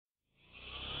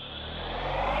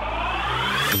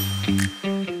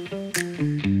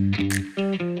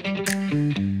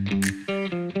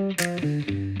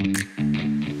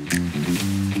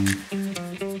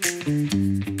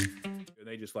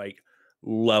They just like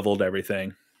leveled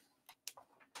everything.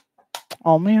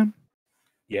 Oh man.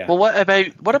 Yeah. Well, what about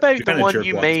the kinda one jerk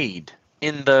you ones. made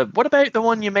in the? What about the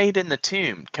one you made in the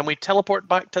tomb? Can we teleport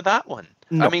back to that one?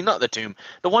 No. I mean, not the tomb.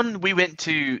 The one we went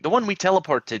to. The one we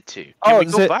teleported to. Can Oh, we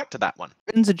is go it- back to that one?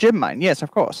 In the gym mine, yes,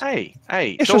 of course. Hey.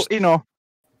 It's So just, if, you know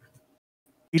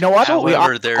what? We However,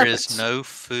 are there is puppets. no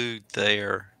food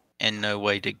there and no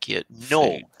way to get No.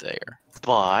 food there.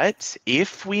 But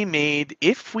if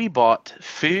we bought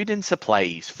food and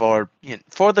supplies for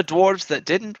the dwarves that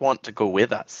didn't want to go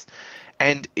with us,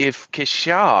 and if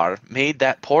Kishar made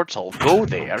that portal go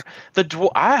there,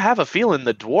 I have a feeling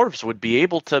the dwarves would be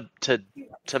able to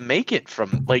make it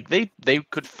from, like, they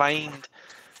could find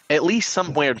at least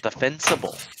somewhere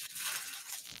defensible.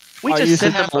 We Are just you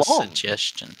send I them have a along.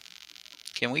 suggestion.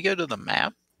 Can we go to the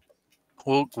map?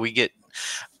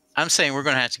 I'm saying we're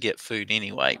going to have to get food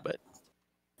anyway, but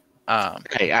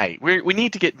Hey, we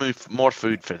need to get more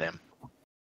food for them.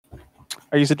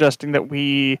 Are you suggesting that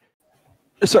we?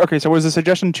 So was the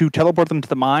suggestion to teleport them to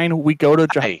the mine? We go to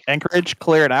Hey. Anchorage,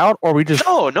 clear it out, or we just?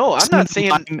 No, I'm send not them to the saying.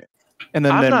 mine And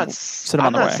then, I'm then not. send them on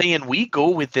I'm the not way. saying we go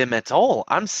with them at all.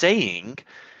 I'm saying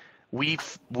we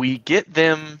get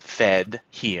them fed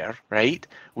here, right?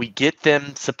 We get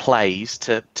them supplies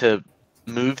to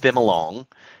move them along,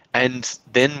 and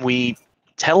then we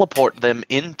teleport them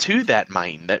into that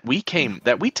mine that we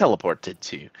teleported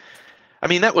to. I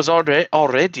mean, that was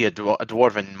already a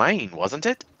dwarven mine, wasn't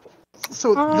it? So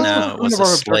this No, it was was kind of a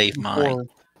our slave objective mine. before,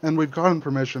 and we've gotten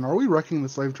permission. Are we wrecking the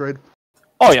slave trade?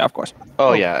 Oh yeah, of course.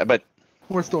 Oh yeah, but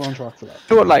We're still on track for that.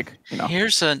 Do it like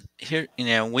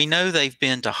we know they've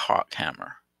been to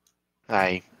Hawkhammer,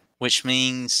 aye. which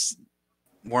means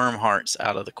Wormheart's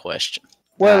out of the question.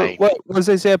 Well, Aye. was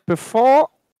they there before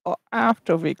or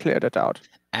after we cleared it out?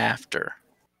 After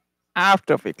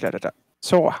After we cleared it out.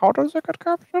 So how does it get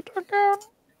captured again?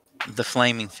 the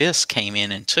Flaming Fist came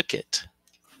in and took it.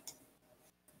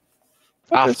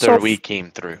 But it's After so we came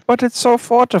through. But it's so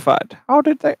fortified. How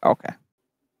did they? Okay.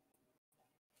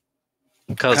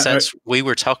 Because we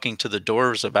were talking to the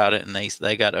dwarves about it, and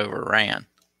they got overran.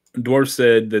 Dwarves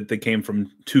said that they came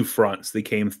from two fronts. They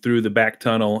came through the back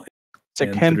tunnel They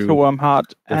and came through to Wormheart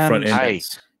the front and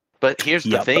entrance. But here's the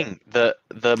Yep. thing: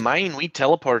 the mine we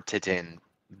teleported in,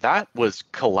 that was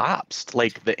collapsed.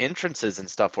 Like the entrances and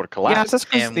stuff were yeah, collapsed. that's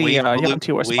because And the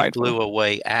Yanti was we spiteful. blew a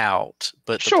way out,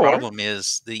 but the Sure. problem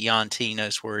is the Yanti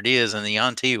knows where it is, and the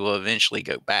Yanti will eventually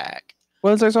go back.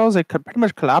 Well, there's always they pretty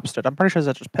much collapsed it. I'm pretty sure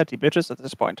they're just petty bitches at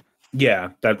this point. Yeah,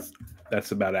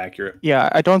 that's about accurate. Yeah,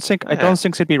 I don't think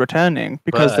they'd be returning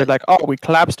because they're But- like, oh, we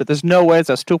collapsed it. There's no way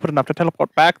they're stupid enough to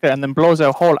teleport back there and then blow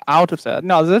their hole out of there.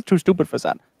 No, they're too stupid for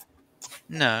that.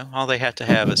 No, all they have to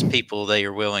have is people they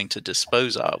are willing to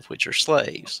dispose of, which are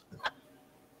slaves,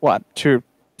 What to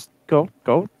go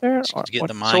there? Or to get what?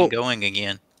 the mine So- going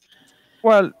again.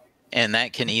 Well, And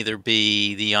that can either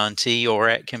be the Yanti or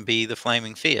it can be the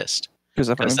Flaming Fist. because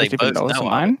if I'm Because they even both knows the know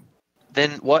of mine.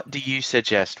 Then what do you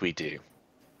suggest we do?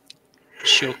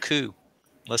 Shilku.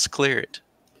 Let's clear it.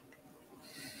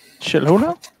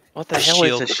 Shilhuna? What the hell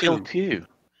is a Shilku. shilku?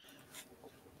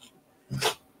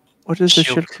 What is the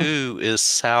Shilhuna? Shilku is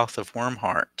south of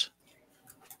Wormheart.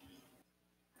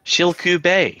 Shilku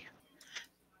Bay.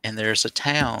 And there's a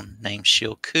town named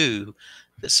Shilku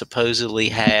that supposedly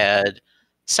had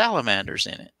salamanders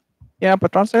in it. Yeah,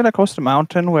 but don't they like host a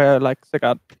mountain where like they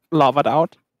got lavaed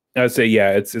out? I'd say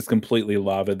yeah, it's completely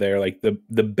lava there. Like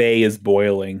the bay is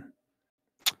boiling,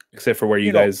 except for where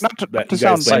you know, guys not to you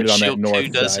sound guys like landed on that Shilku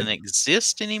north doesn't side.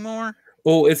 exist anymore.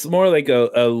 Well, it's more like a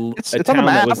It's on the town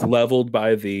that was map. leveled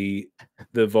by the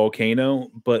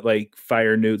volcano, but like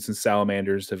fire newts and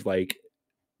salamanders have like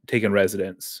taken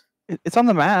residence. It's on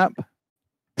the map.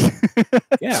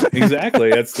 Yeah,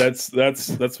 exactly.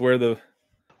 That's where the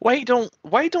Why don't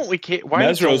we care?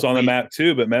 Mesro's on the map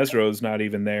too, but Mesro's not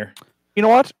even there. You know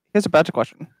what? Here's a better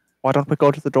question. Why don't we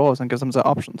go to the dwarves and give them the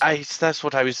options? That's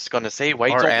what I was going to say. Why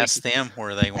Or don't ask we... them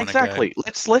where they want to Exactly.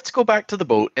 Let's go back to the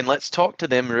boat and let's talk to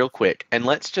them real quick and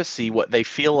let's just see what they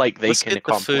feel like go. they Let's can get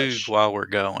the food accomplish. while we're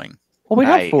going. Well, we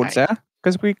have Aye, food aye. there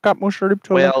because we got mushroom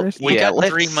to Well, We Yeah, got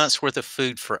 3 let's- months worth of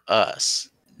food for us.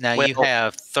 Now you Well-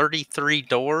 have 33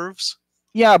 dwarves.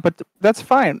 Yeah, but that's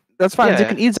fine. That's fine. They Yeah.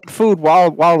 can eat that food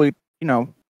while we,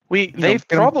 They've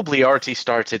probably already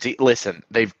started. Listen,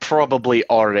 they've probably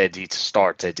already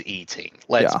started eating.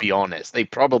 Let's be honest. They've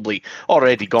probably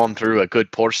already gone through a good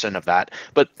portion of that.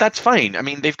 But that's fine. I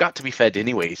mean, they've got to be fed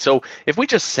anyway. So if we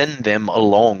just send them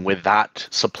along with that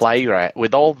supply, right,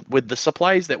 with the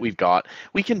supplies that we've got,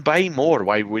 we can buy more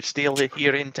while we're still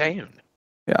here in town.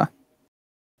 Yeah.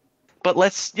 But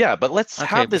let's have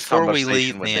this before we conversation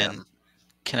leave, with then, them.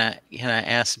 can I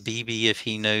ask BB if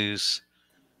he knows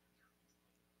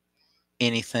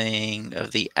anything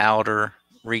of the outer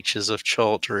reaches of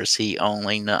Chult, or is he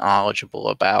only knowledgeable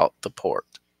about the port?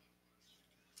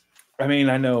 I mean,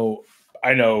 I know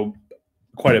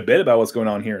quite a bit about what's going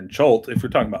on here in Chult. If we're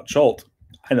talking about Chult,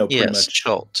 I know pretty much.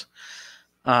 Chult.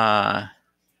 There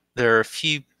are a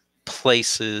few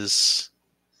places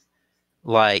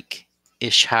like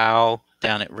Ishao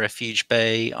down at Refuge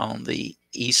Bay on the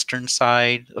eastern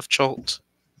side of Chult.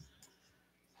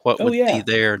 What would be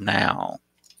there now?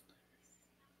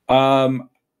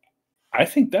 I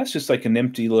think that's just like an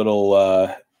empty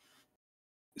little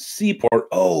seaport.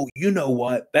 Oh, you know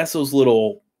what? That's those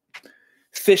little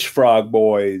fish frog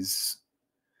boys.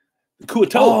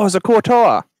 Kuatoa. Oh, it's a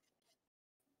Kuatoa.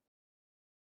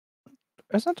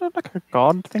 Isn't it like a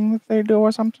god thing that they do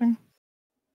or something?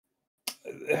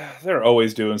 They're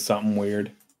always doing something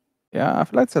weird. Yeah, I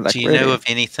feel like they're like. Do you know of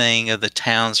anything of the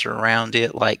towns around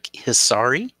it, like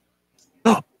Hisari?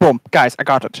 Boom, guys, I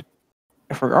got it.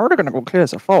 If we're already gonna go clear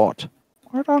the fort,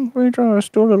 why don't we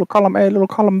just do a little column A, little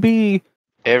column B?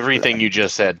 Everything you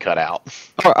just said cut out.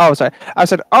 Oh, sorry. I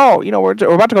said, we're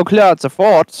about to go clear out the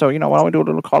fort, so why don't we do a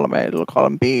little column A, little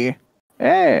column B?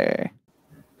 Hey.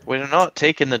 We're not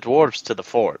taking the dwarves to the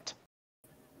fort.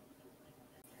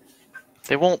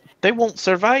 They won't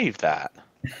survive that.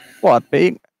 What,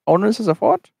 being owners of the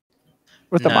fort?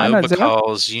 With the miners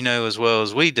because you know as well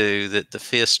as we do that the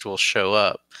fist will show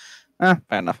up. Fair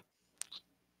enough.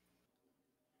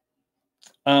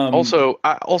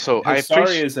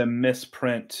 Hisari is a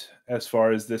misprint as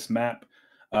far as this map.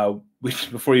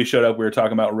 Before you showed up, we were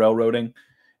talking about railroading,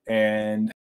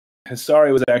 and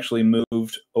Hisari was actually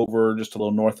moved over just a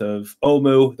little north of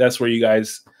Omu. That's where you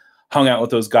guys hung out with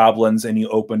those goblins, and you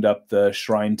opened up the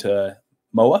shrine to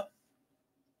Moa.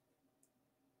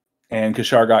 And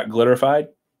Kashar got glitterified.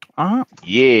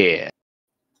 Yeah.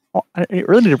 Oh, I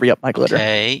really need to re-up my glitter.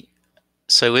 Okay.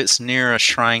 So it's near a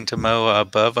shrine to Moa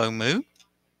above Omu?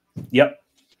 Yep.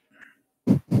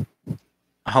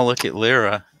 I'll look at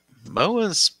Lyra.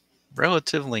 Moa's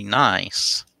relatively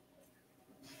nice.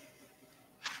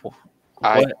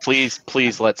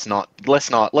 Please let's not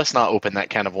open that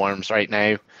can of worms right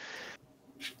now.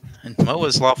 And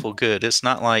Moa's lawful good. It's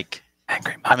not like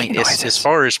angry. It's as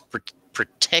far as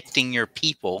protecting your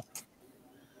people.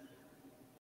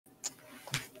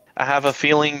 I have a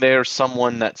feeling there's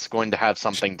someone that's going to have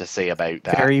something to say about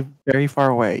that. Very, very far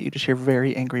away. You just hear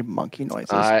very angry monkey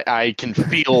noises. I can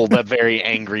feel the very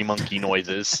angry monkey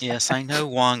noises. Yes, I know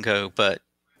Wango, but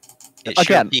it's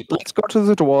again, your people. Let's go to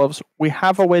the dwarves. We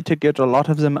have a way to get a lot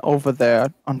of them over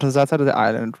there onto that side of the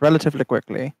island relatively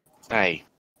quickly. Aye.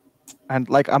 And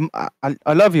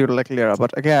I love you, Lyra,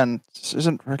 but again, this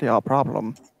isn't really our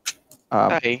problem.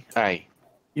 Aye.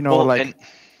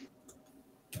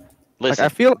 Listen. I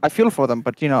feel for them,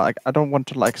 but I don't want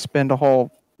to spend a whole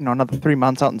another 3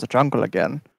 months out in the jungle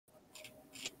again.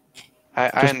 I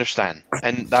understand,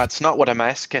 and that's not what I'm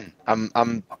asking.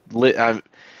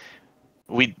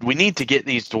 We need to get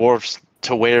these dwarves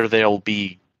to where they'll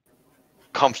be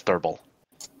comfortable,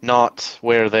 not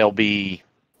where they'll be,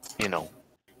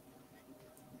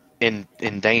 in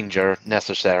danger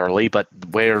necessarily. But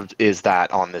where is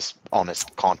that on this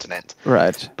continent?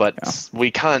 Right. But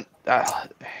we can't.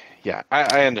 Yeah,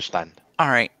 I understand. All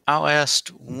right, I'll ask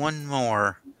one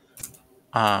more.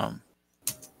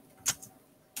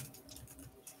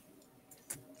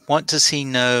 What does he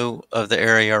know of the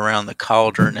area around the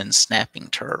cauldron and snapping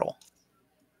turtle?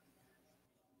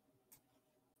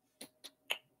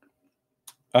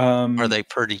 Are they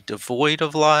pretty devoid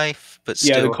of life? But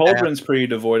still the cauldron's pretty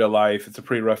devoid of life. It's a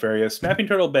pretty rough area. Snapping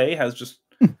Turtle Bay has just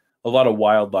a lot of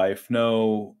wildlife.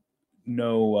 No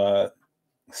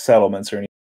settlements or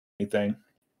anything.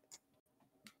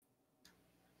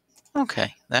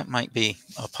 Okay, that might be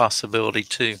a possibility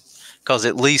too, because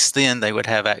at least then they would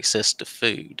have access to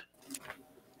food,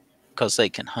 because they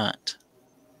can hunt.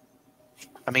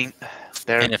 I mean,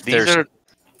 these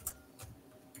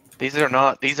are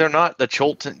not the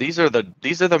Cholton. These are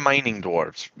the mining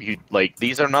dwarves.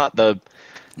 These are not the.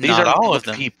 These not are all of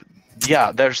them. People.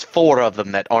 Yeah, there's 4 of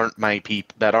them that aren't my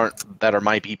people. That are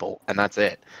my people, and that's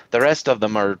it. The rest of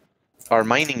them are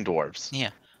mining dwarves.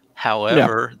 Yeah.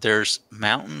 However, there's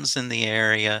mountains in the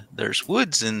area, there's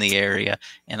woods in the area,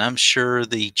 and I'm sure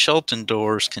the Chilton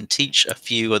doors can teach a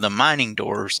few of the mining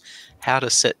doors how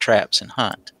to set traps and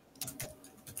hunt.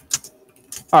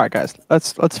 All right, guys.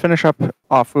 Let's finish up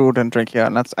our food and drink here,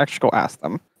 and let's actually go ask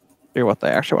them, do what they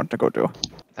actually want to go do.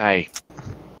 Aye.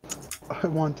 I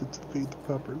wanted to feed the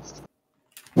peppers.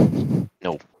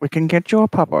 No. We can get you a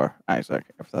pupper, Isaac,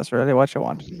 if that's really what you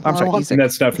want. I'm I sorry, want Isaac. And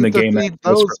that's not from the to game. feed That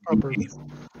was those from peppers.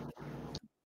 the-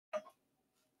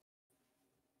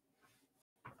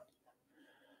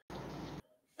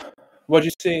 What'd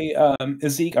you say,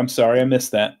 Zeke? I'm sorry, I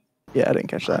missed that. Yeah, I didn't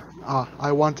catch that.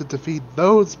 I wanted to feed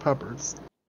those peppers.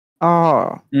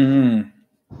 Oh, Mm.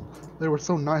 They were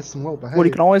so nice and well behaved. well,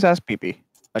 you can always ask PP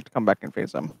like to come back and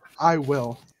face them. I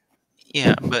will.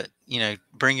 Yeah, but,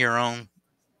 bring your own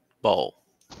bowl.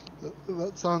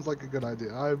 That sounds like a good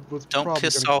idea. I was Don't probably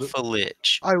piss gonna off a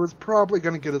lich. I was probably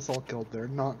gonna get us all killed there.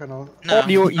 Not gonna. No,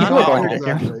 you not were at going all. to,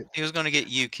 yeah. Exaggerate. He was going to get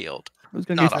you killed. Who's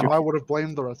gonna Not get all. you? I would have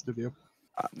blamed the rest of you.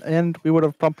 And we would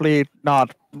have probably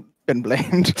not been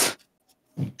blamed.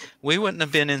 We wouldn't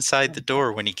have been inside the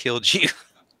door when he killed you.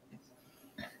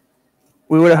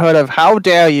 We would have heard of "How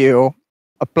dare you!"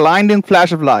 A blinding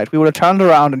flash of light. We would have turned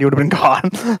around and you would have been gone.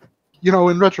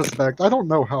 In retrospect, I don't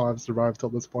know how I've survived till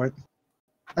this point,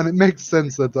 and it makes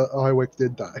sense that the Iwick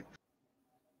did die.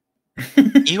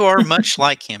 You are much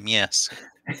like him, yes.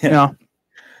 Yeah.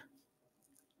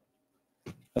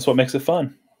 That's what makes it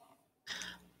fun.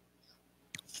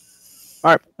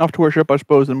 All right, off to worship, I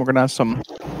suppose, and we're gonna ask some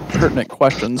pertinent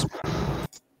questions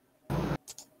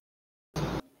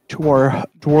to our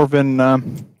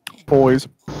dwarven boys.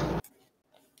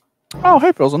 Oh,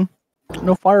 hey, Filson.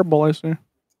 No fireball, I see.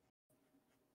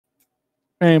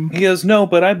 He goes, no,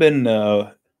 but I've been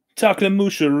talking to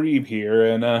Musha Reeb here,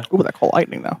 and Ooh, that call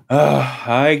lightning now.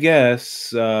 I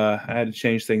guess I had to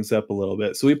change things up a little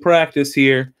bit. So we practice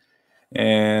here,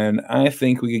 and I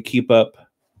think we could keep up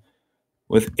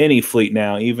with any fleet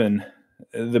now, even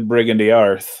the Brigand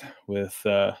Arth, with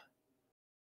a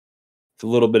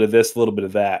little bit of this, a little bit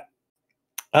of that.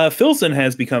 Filson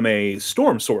has become a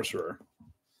storm sorcerer.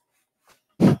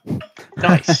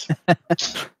 Nice.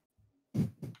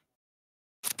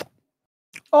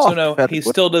 Oh, So no, he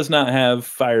still does not have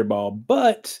fireball,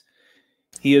 but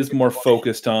he is more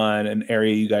focused on an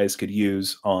area you guys could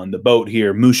use on the boat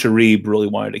here. Musharib really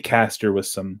wanted a caster with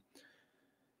some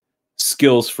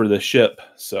skills for the ship.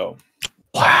 So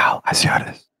Wow, I see how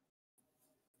it is.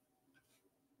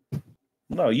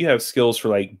 no, you have skills for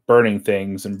like burning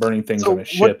things, and burning things So on a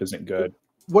ship isn't good.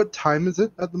 What time is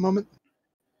it at the moment?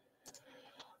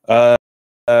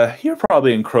 You're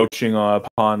probably encroaching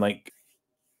upon like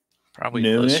Probably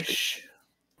closer. noonish.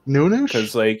 Noonish?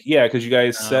 Because because you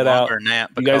guys set out. Longer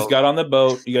nap You guys because- got on the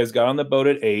boat. You guys got on the boat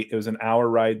at 8. It was an hour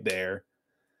ride there.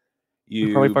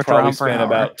 You probably fucked probably around for an spent hour.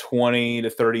 about 20 to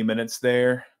 30 minutes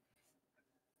there,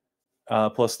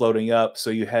 plus loading up. So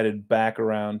you headed back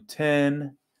around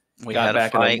 10. We got had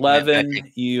back a fight. at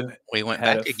 11. You We went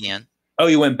had back again. Oh,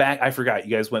 you went back. I forgot.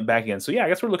 You guys went back again. So yeah, I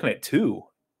guess we're looking at 2,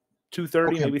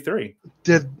 2:30, Okay. maybe 3.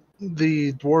 Did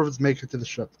the dwarves make it to the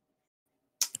ship?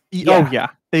 Oh yeah,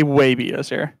 they way beat us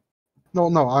here. No,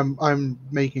 I'm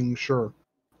making sure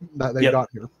that they Yep. got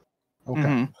here. Okay.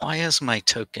 Mhm. Why is my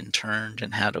token turned,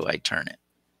 and how do I turn it?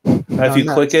 If you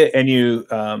Nice. click it and you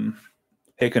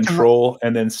hit control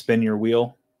and then spin your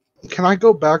wheel. Can I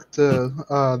go back to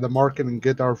the market and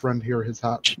get our friend here his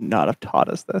hat? Should not have taught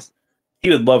us this.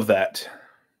 He would love that.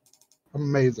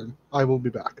 Amazing. I will be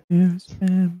back. You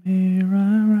spin me right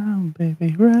around,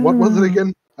 baby, right What was it around.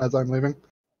 again? As I'm leaving.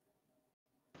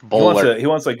 Bowler. He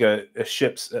wants like a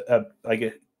ship's like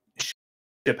a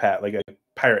ship hat, like a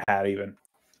pirate hat even.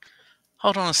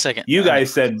 Hold on a second. You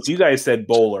guys said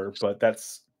bowler, but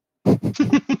that's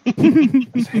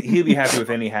he'd be happy with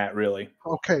any hat really.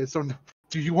 Okay, so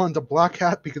do you want a black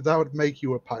hat? Because that would make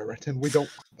you a pirate, and we don't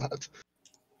want that.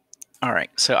 All right,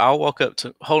 so I'll walk up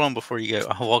to. Hold on before you go.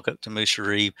 I'll walk up to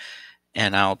Musharib,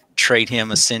 and I'll trade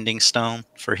him a sending stone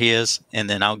for his, and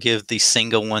then I'll give the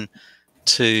single one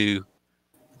to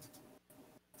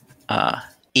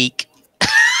Eek,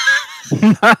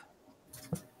 and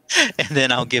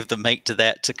then I'll give the mate to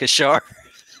that to Kashar.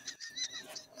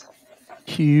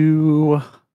 You.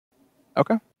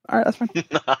 Okay. All right, that's fine.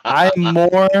 I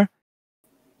am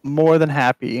more than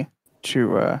happy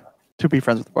to be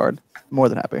friends with the bard. More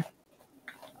than happy.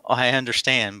 I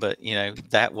understand, but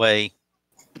that way,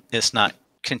 it's not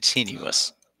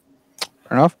continuous,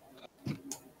 Fair enough.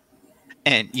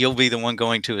 and you'll be the one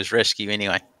going to his rescue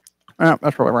anyway. Yeah,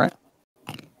 that's probably right.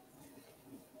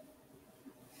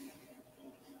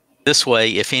 This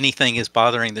way, if anything is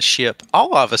bothering the ship,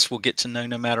 all of us will get to know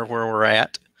no matter where we're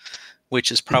at,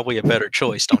 which is probably a better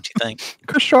choice, don't you think?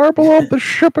 Kashar blew up the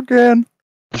ship again.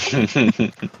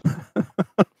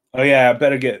 Oh yeah, I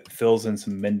better get Phil's in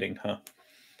some mending, huh?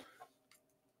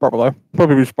 Probably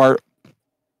be smart.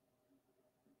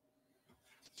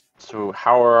 So,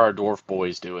 how are our dwarf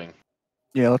boys doing?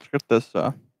 Yeah, let's get this.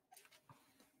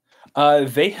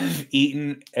 They have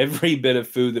eaten every bit of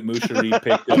food that Mushari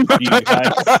picked up for you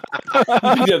guys.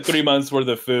 He picked up 3 months worth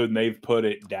of food, and they've put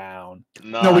it down.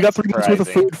 No, we got 3 months worth of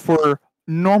food for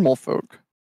normal folk.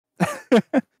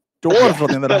 Dwarves,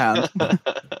 on the other hand.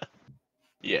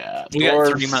 Yeah, We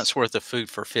got 3 months worth of food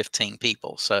for 15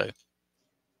 people, so.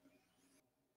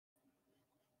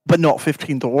 But not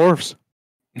 15 dwarves.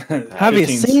 Have you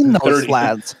 15, seen those 30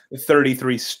 lads?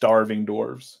 33 starving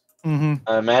dwarves. Mm-hmm.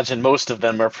 I imagine most of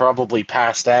them are probably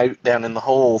passed out down in the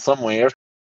hole somewhere.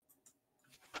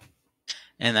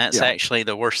 And that's actually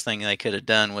the worst thing they could have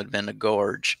done would have been a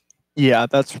gorge. Yeah,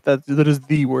 that is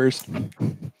the worst.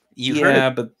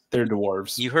 But they're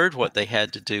dwarves. You heard what they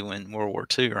had to do in World War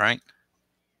II, right?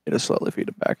 It is slowly feed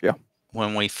it back, yeah.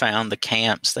 When we found the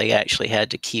camps, they actually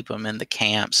had to keep them in the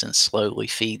camps and slowly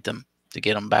feed them to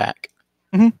get them back.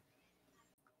 Mm-hmm.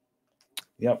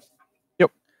 Yep.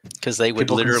 Because they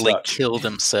would literally kill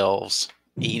themselves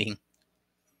eating.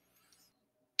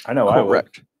 I know, I would.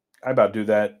 I about do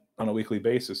that on a weekly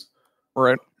basis.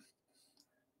 Right.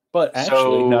 But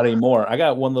actually, not anymore. I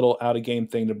got one little out-of-game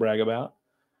thing to brag about.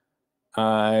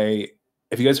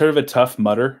 Have you guys heard of a Tough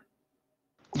Mudder?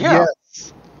 Yeah.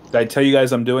 Yes. Did I tell you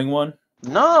guys I'm doing one?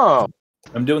 No.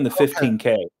 I'm doing the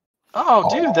 15K. Oh,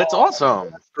 dude, that's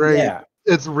awesome. That's great. Yeah.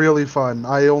 It's really fun.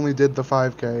 I only did the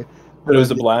 5K. But it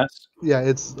was a blast. Yeah,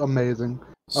 it's amazing.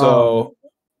 So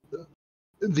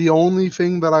the only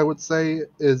thing that I would say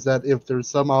is that if there's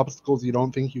some obstacles you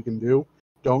don't think you can do,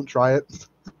 don't try it.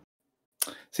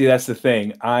 see, that's the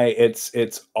thing.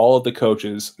 It's all of the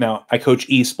coaches. Now, I coach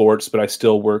esports, but I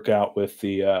still work out with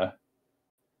the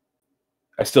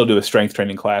I still do a strength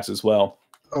training class as well.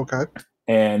 Okay.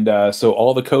 And so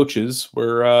all the coaches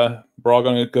we're all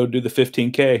going to go do the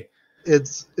 15K.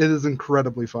 It is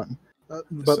incredibly fun.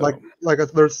 But so,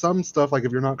 there's some stuff like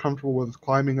if you're not comfortable with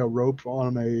climbing a rope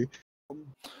on a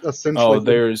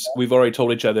essentially. We've already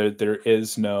told each other there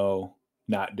is no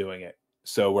not doing it.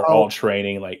 So we're all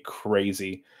training like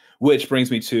crazy. Which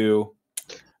brings me to,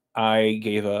 I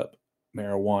gave up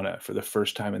marijuana for the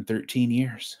first time in 13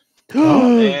 years.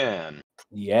 Oh man.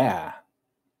 Yeah.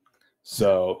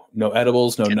 So no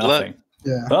edibles, no Good nothing. Luck.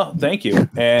 Yeah. Well, thank you.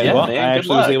 And Yeah, well, man, I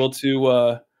actually was able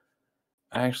to.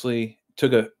 I actually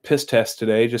took a piss test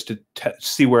today just to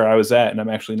see where I was at, and I'm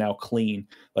actually now clean.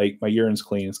 Like my urine's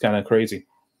clean. It's kind of crazy.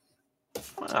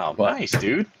 Wow, nice,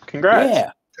 dude.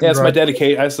 Congrats. Yeah, it's my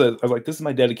dedication. I was like, this is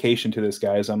my dedication to this,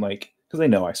 guys. I'm like, because they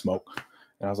know I smoke,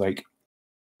 and I was like,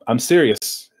 I'm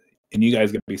serious, and you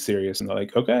guys gotta be serious. And they're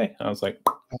like, okay. And I was like,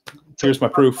 here's my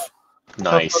proof.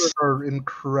 Nice. Are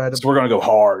incredible. So we're gonna go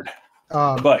hard.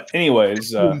 But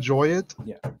anyways, if you enjoy it.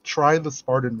 Yeah. Try the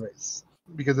Spartan race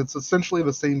because it's essentially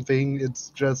the same thing. It's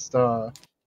just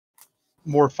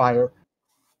more fire.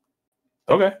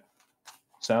 Okay,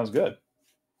 sounds good.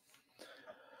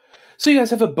 So you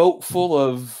guys have a boat full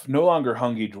of no longer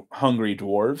hungry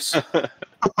dwarves.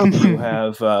 You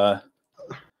have a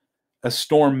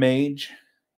storm mage.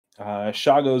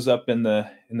 Shago's up in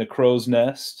the crow's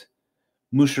nest.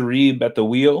 Musharib at the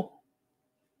wheel.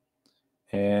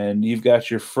 And you've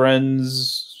got your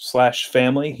friends /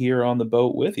 family here on the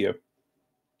boat with you.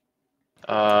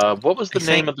 What was the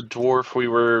name of the dwarf we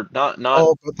were not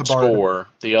the Score,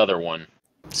 the other one?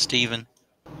 Steven.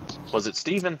 Was it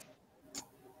Steven?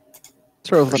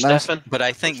 Sort of Stefan? But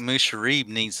I think Musharib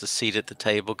needs a seat at the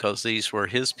table because these were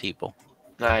his people.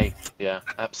 Yeah,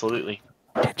 absolutely.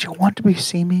 Did you want to be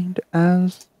seeming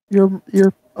as your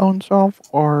own self,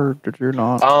 or did you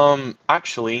not?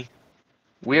 Actually,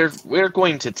 we're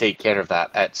going to take care of that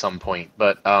at some point,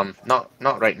 but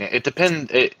not right now. It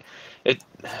depends.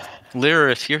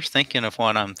 Lyra, if you're thinking of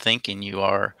what I'm thinking you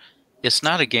are, it's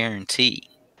not a guarantee.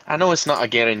 I know it's not a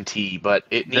guarantee, but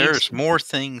there's more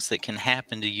things that can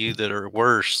happen to you that are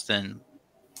worse than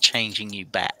changing you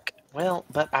back. Well,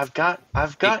 but I've got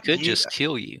it could you. just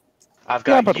kill you. I've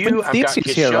got but you. I've got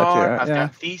Kishar. I've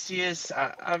got Theseus.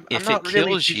 If it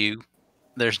kills you,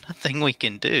 there's nothing we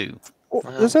can do.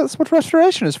 Well, that's what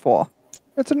restoration is for.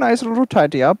 It's a nice little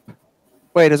tidy up.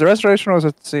 Wait, is it restoration or is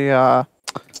it the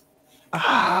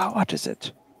what is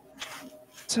it?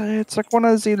 It's like one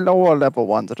of the lower level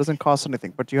ones. It doesn't cost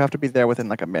anything, but you have to be there within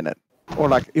like a minute. Or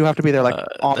like you have to be there like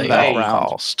on they that all round.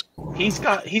 cost. He's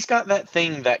got that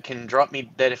thing that can drop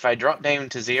me. That if I drop down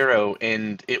to 0,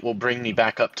 and it will bring me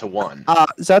back up to 1.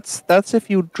 That's if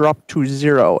you drop to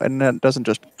 0 and then it doesn't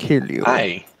just kill you.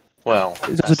 Aye. Well,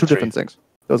 Those that's are two true. different things.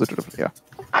 Those are two different. Yeah.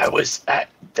 I was at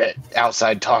the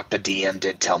outside talk. The DM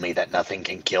did tell me that nothing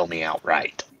can kill me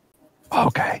outright.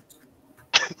 Okay.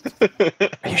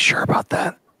 Are you sure about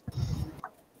that?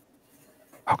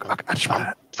 Okay. I just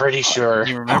wanted Pretty sure.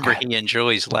 You remember Okay. he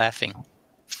enjoys laughing.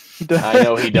 I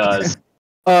know he does.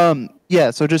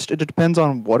 Yeah. So it depends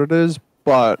on what it is,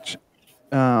 but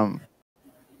a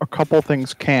couple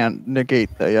things can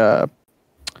negate the.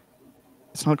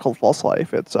 It's not called false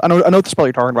life. It's I know the spell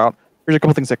you're talking about. There's a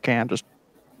couple things that can just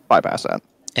bypass that.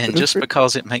 And just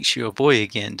because it makes you a boy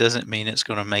again doesn't mean it's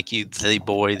going to make you the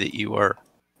boy that you were.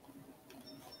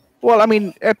 Well, I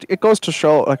mean, it goes to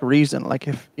show like reason. Like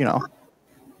if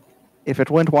if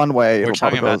it went one way, We're it'll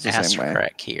probably talking go about the same Aster way.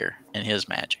 Crack here and his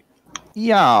magic.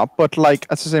 Yeah, but like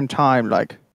at the same time,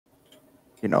 like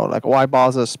like why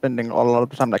bother spending a lot of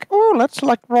the time like, oh, let's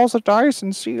like roll the dice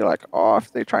and see like, oh,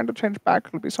 if they're trying to change back,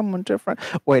 it'll be someone different.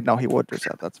 Wait, no, he would do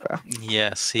that. That's fair.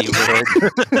 Yes, he would.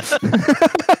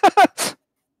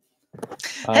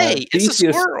 Hey, it's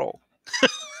a squirrel.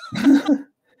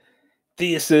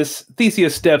 Theseus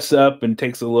steps up and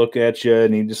takes a look at you,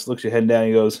 and he just looks your head down and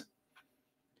he goes,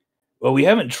 well, we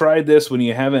haven't tried this when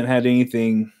you haven't had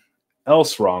anything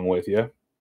else wrong with you.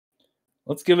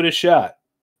 Let's give it a shot.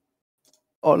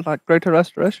 Oh, like greater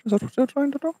restoration? Is that what you're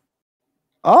trying to do?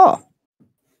 Ah.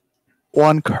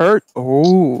 One curt.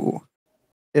 Oh.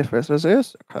 If this is a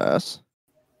curse.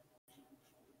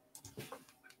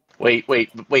 Wait.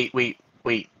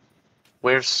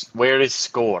 Where is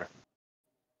score?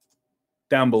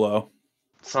 Down below.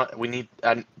 It's not, we need.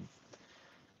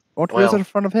 What is it in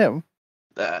front of him?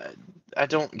 I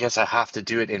don't guess I have to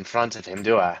do it in front of him,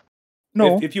 do I?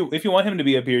 No. If you want him to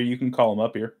be up here, you can call him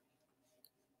up here.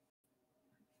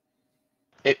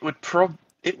 It would probably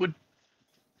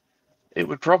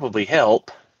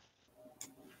help.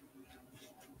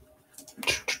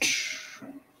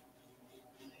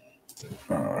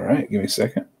 All right, give me a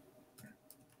second.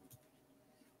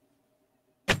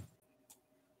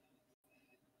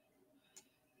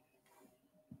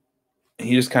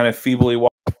 He just kind of feebly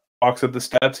walks up the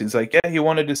steps. He's like, "Yeah, you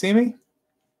wanted to see me?"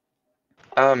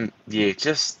 Yeah,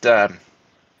 just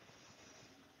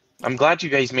I'm glad you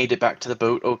guys made it back to the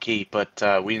boat, okay, but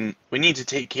we need to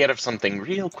take care of something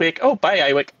real quick. Oh, bye,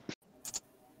 Iwick.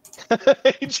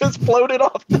 He just floated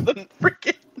off to the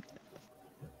freaking.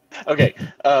 Okay,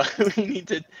 we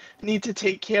need to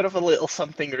take care of a little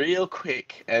something real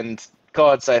quick, and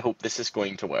gods, I hope this is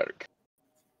going to work.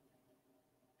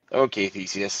 Okay,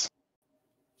 Theseus.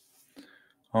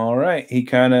 All right. He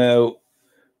kind of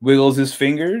wiggles his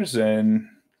fingers and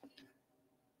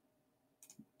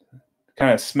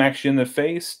kind of smacks you in the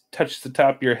face, touches the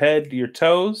top of your head to your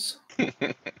toes.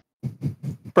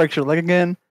 Breaks your leg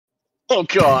again. Oh,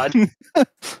 God.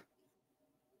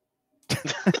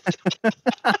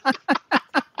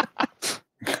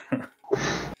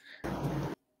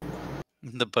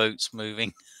 The boat's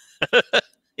moving.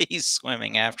 He's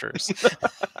swimming after us.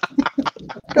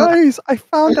 Guys, I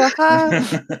found a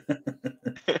hat.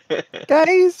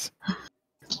 Guys.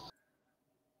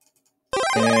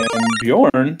 And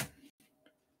Bjorn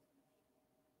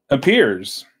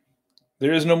appears.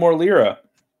 There is no more Lyra.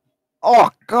 Oh,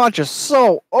 God, you're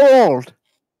so old.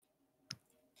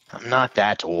 I'm not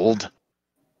that old.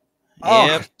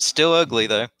 Yep, still ugly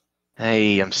though.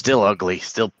 Hey, I'm still ugly.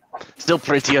 Still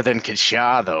prettier than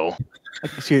Kisha, though.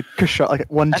 Like you see a shot, like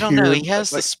one I tear. don't know. He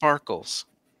has like, the sparkles.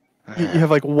 you have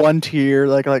like one tear,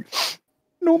 like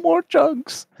no more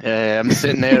jugs. Yeah, I'm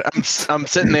sitting there. I'm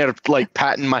sitting there like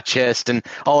patting my chest, and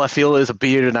all I feel is a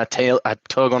beard, and I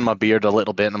tug on my beard a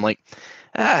little bit, and I'm like,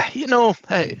 hey.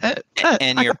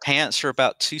 And your pants are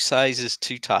about 2 sizes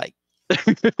too tight.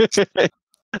 It's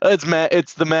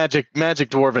the magic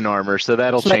dwarven armor, so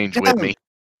that'll change with me.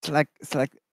 It's like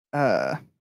oh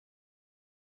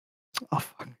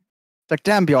fuck. It's like,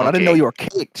 damn, Bjorn, I didn't know you were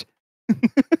caked.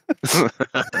 So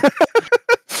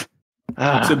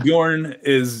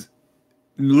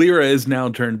Lyra is now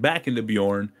turned back into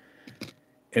Bjorn,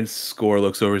 and Score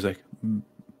looks over. He's like,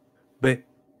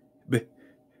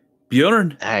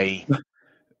 Bjorn, Hey,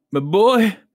 my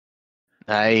boy.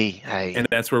 Hey. And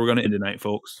that's where we're going to end tonight,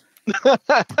 folks.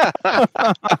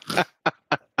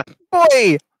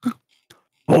 Boy.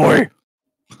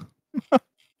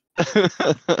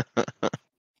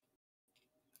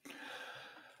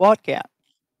 What cat?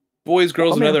 Boys,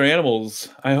 girls, Come and here. other animals,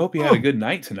 I hope you had a good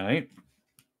night tonight.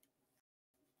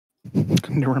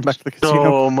 Never went back to the casino.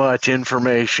 So much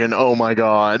information. Oh my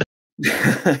god.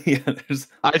 Yeah,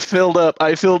 I filled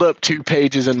up 2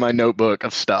 pages in my notebook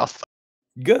of stuff.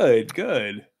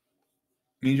 good.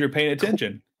 Means you're paying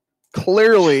attention.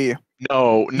 Clearly,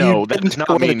 No, You that didn't does go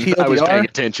not to mean I was TLDR? paying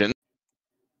attention.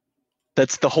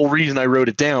 That's the whole reason I wrote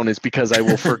it down, is because I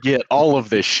will forget all of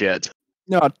this shit.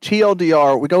 no,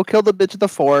 TLDR. We go kill the bitch at the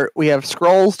fort. We have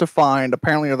scrolls to find.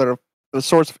 Apparently, they're the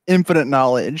source of infinite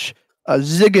knowledge.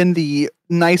 Ziggin, the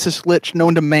nicest lich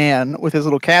known to man, with his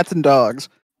little cats and dogs.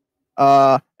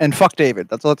 And fuck David.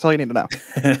 That's all you need to know.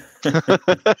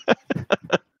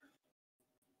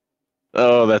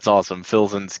 Oh, that's awesome.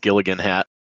 Phil's in Skilligan hat.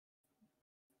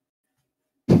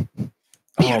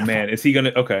 Oh man, is he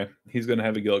gonna? Okay, he's gonna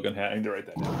have a Gilligan hat. I need to write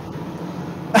that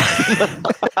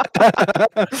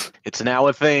down. It's now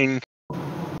a thing.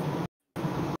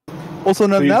 Also,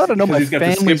 now that I know my he's got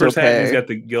the family's skipper's hat and okay. he's got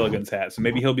the Gilligan's hat. So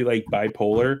maybe he'll be like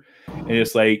bipolar and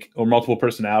just like, or multiple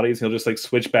personalities. He'll just like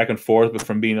switch back and forth, but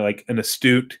from being like an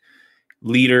astute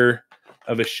leader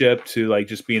of a ship to like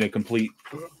just being a complete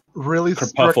Really kerfuffle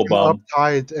stricken, bum.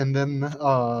 uptight, and then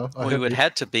Well, he would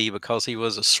have to be because he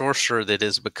was a sorcerer that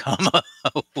has become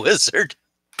a wizard.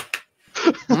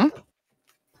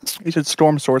 He said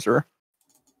storm sorcerer.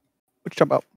 What you talking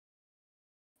about?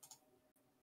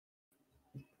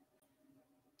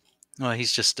 Well,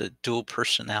 he's just a dual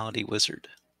personality wizard.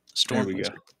 Storm There we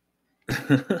wizard. go.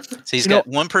 So he's got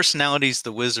one personality's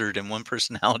the wizard and one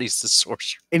personality's the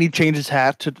sorcerer. And he changed his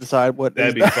hat to decide what.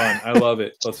 That'd be fun. I love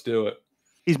it. Let's do it.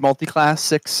 He's multi-class,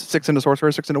 six into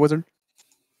sorcerer, 6 into wizard.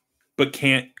 But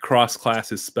can't cross class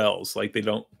his spells. Like they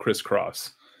don't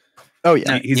crisscross. Oh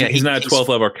yeah, He's not a 12th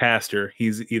level caster.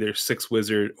 He's either 6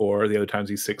 wizard or the other times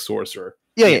he's 6 sorcerer.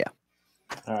 yeah.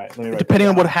 All right, let me write Depending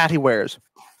that on what hat he wears,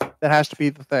 that has to be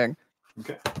the thing.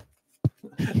 down. Okay.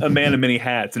 A man of many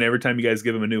hats, and every time you guys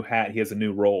give him a new hat, he has a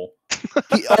new role.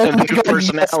 A new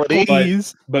personality.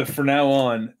 Please. But for now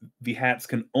on, the hats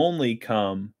can only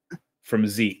come from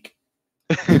Zeke.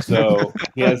 So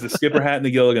he has the skipper hat and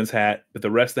the Gilligan's hat, but the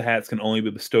rest of the hats can only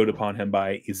be bestowed upon him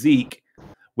by Zeke,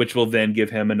 which will then give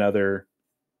him another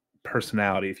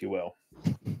personality, if you will.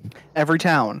 Every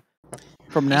town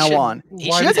from now on.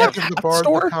 Why should did you have give a the hat bard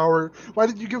store? the power? Why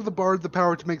did you give the bard the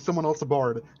power to make someone else a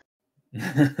bard?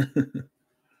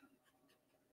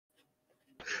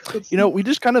 You know, we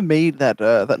just kind of made that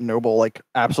that noble like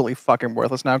absolutely fucking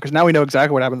worthless now because now we know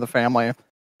exactly what happened to the family.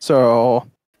 So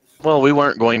Well, we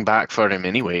weren't going back for him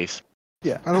anyways.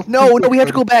 yeah, I don't no, think we have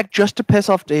to go back just to piss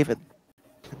off David.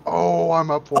 Oh, I'm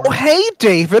up for Oh, it. hey,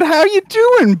 David, how you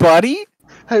doing, buddy?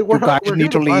 Hey, You guys we're need here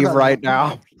to buy leave that right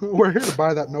noble. now. We're here to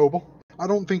buy that noble. I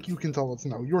don't think you can tell us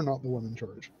no. You're not the one in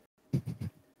charge.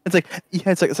 It's like, yeah,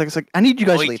 it's like, I need you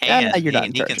guys Well, to he leave. can. Ah, you're not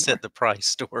in He charge can anymore. set the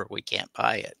price to where we can't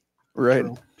buy it. Right.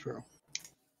 True.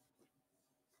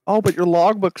 Oh, but your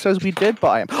logbook says we did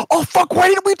buy him. Oh, fuck, why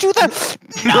didn't we do that?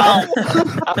 No!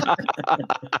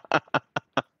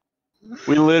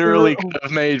 We literally could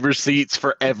have made receipts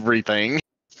for everything.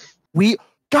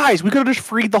 Guys, we could have just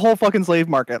freed the whole fucking slave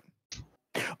market.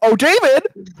 Oh, David!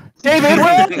 David,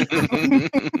 where are you?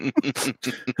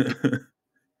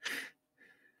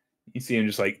 You see him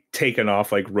just like taking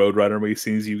off like Roadrunner when he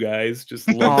sees you guys. Just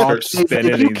Oh, start spinning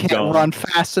David, you and he's can't gone. run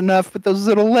fast enough with those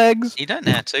little legs. He doesn't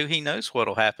have to. He knows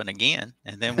what'll happen again,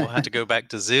 and then we'll have to go back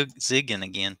to zigging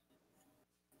again.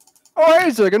 All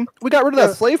right, Ziggin. We got rid of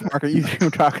that slave market you were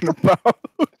talking about.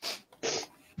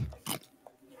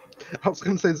 I was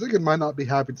going to say, Ziggin might not be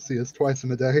happy to see us twice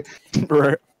in a day.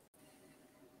 Right.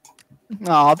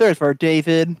 Oh, there's our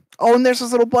David. Oh, and there's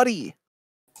his little buddy.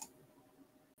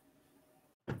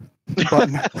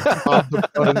 Button.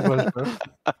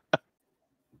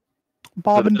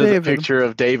 Bob and There's a David. picture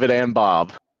of David and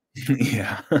Bob.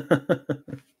 Yeah.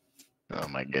 Oh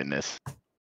my goodness.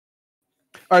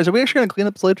 All right, so are we actually going to clean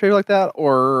up slave trade like that,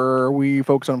 or are we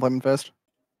focus on Flaming Fist?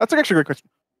 That's actually a great question.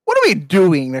 What are we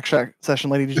doing next session,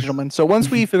 ladies and gentlemen? So once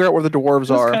we figure out where the dwarves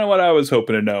That's are, kind of what I was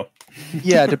hoping to know.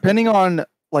 yeah, depending on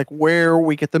like where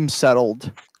we get them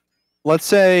settled. Let's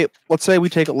say we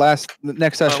take it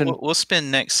next session. We'll spend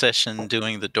next session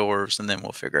doing the dwarves, and then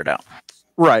we'll figure it out.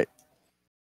 Right.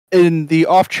 In the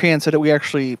off chance that we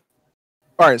actually...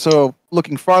 Alright, so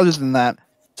looking farther than that,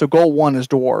 so goal 1 is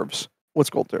dwarves.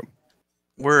 What's goal 2?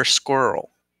 We're a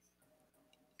squirrel.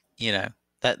 You know,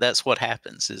 that's what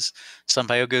happens is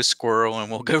somebody will go squirrel and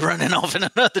we'll go running off in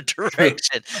another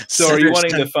direction. So are you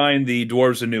wanting to find the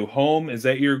dwarves a new home? Is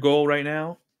that your goal right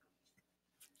now?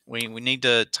 We need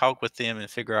to talk with them and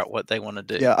figure out what they want to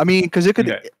do. Yeah, I mean, because it could...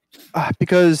 Okay.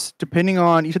 Because depending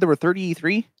on... You said there were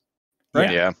 33?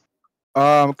 Right? Yeah.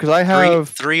 Because I have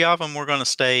three of them were going to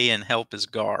stay and help as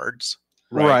guards.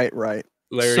 right.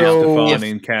 Larry, So- Stefan,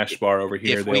 and Cash Bar over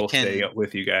here, if we they'll can- stay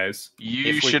with you guys.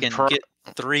 You If we should can get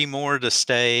 3 more to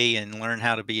stay and learn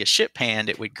how to be a ship hand,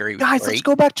 it would be Guys, great. let's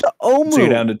go back to So you're Omu.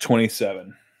 down to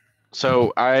 27.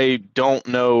 So I don't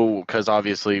know, because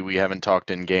obviously we haven't talked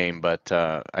in game, but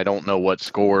I don't know what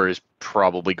Score is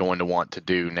probably going to want to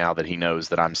do now that he knows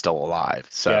that I'm still alive.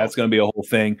 So Yeah, it's going to be a whole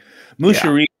thing.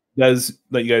 Mushari does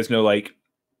let you guys know, like,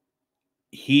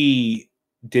 he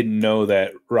didn't know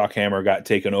that Rockhammer got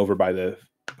taken over by the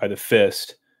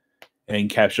Fist and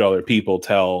captured all their people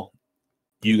till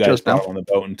you guys Just now. brought him on the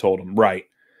boat and told him. Right.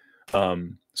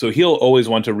 So he'll always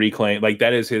want to reclaim, like,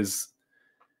 that is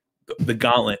the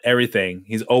gauntlet, everything.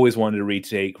 He's always wanted to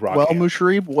retake Rockhammer. Well,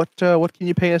 Musharib, what can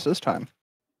you pay us this time?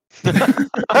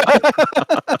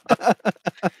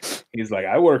 He's like,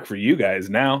 I work for you guys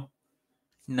now.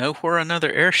 Know where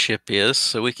another airship is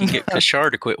so we can get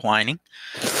Kashar to quit whining.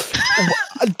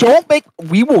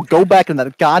 We will go back in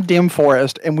that goddamn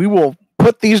forest and we will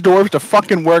put these dwarves to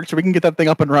fucking work so we can get that thing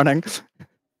up and running.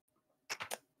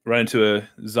 Run into a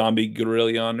zombie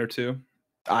gorillion or two.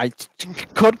 I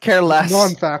could care less.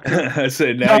 Non-factor. I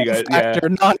said, now you guys, yeah. Non-factor,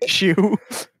 non-issue.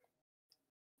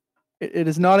 It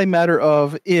is not a matter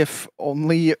of if,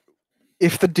 only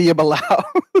if the DM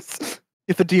allows.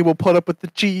 If the DM will put up with the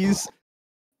cheese.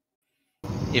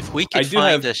 If we I could do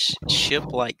find have- a ship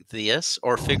like this,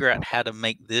 or figure out how to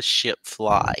make this ship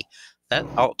fly, that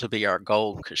ought to be our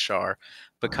goal, Kashar.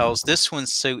 Because this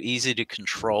one's so easy to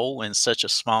control in such a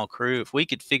small crew. If we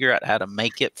could figure out how to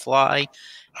make it fly,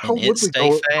 How and would it we stay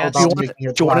go fast. about making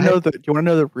it Do you want to fly? know the? Do you want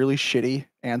to know the really shitty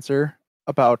answer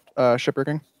about ship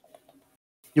rigging?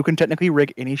 You can technically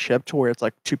rig any ship to where it's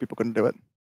like 2 people can do it.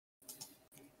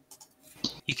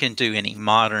 You can do any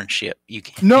modern ship. You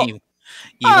can. No. You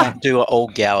Ah. won't do an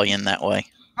old galleon that way.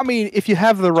 I mean, if you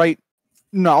have the right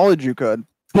knowledge, you could.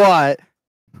 But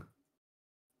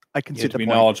I can You see have to the be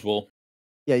point. knowledgeable.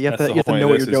 Yeah, you have That's to the whole point know of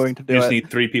what this you're is doing to do You just it.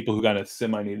 need 3 people who got a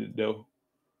semi-needed dough.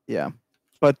 Yeah,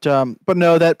 but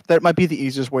no, that might be the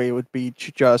easiest way. It would be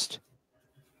to just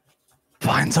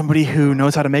find somebody who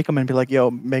knows how to make them and be like,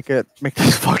 "Yo, make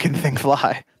this fucking thing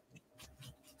fly."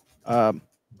 I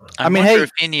I mean, wonder hey-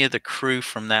 if any of the crew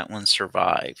from that one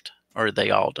survived, or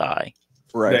they all die.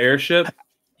 Right. The airship,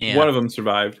 Yeah. one of them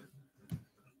survived.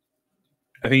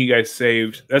 I think you guys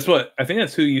saved. I think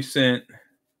that's who you sent.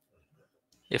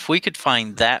 If we could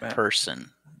find that Back.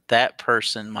 that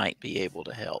person might be able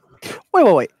to help.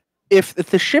 Wait. If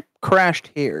the ship crashed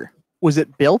here, was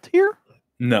it built here?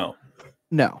 No.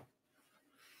 No.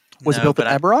 Was it No, built but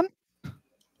at Eberron?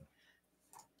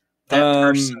 that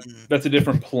person, That's a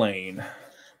different plane.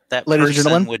 that Ladies and person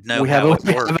gentlemen, would know we have how a, it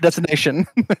we have a worked. destination.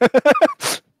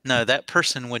 No, that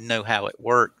person would know how it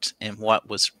worked and what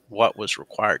was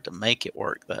required to make it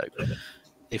work, though.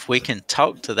 If we can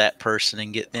talk to that person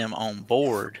and get them on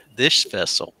board this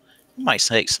vessel, it might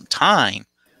take some time.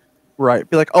 Right.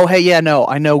 Be like, oh, hey, yeah, no,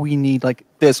 I know we need like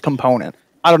this component.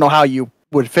 I don't know how you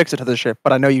would fix it to the ship,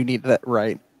 but I know you need that.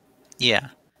 Right. Yeah.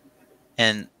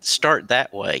 And start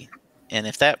that way. And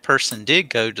if that person did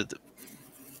go to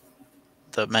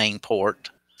the main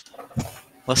port,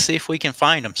 let's see if we can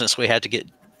find them, since we had to get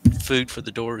food for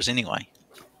the doors anyway.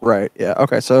 Right. Yeah.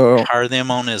 Okay. So Hire them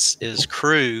on as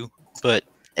crew, but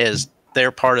as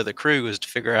their part of the crew is to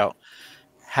figure out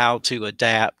how to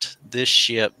adapt this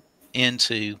ship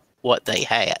into what they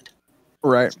had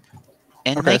right.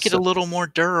 and Okay, make it so- a little more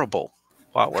durable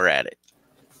while we're at it.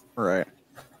 Right.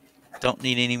 Don't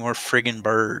need any more friggin'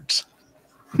 birds.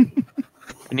 we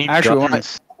need Actually,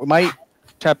 guns. we might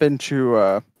tap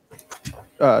into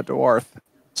Dwarf,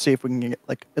 see if we can get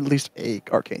like at least a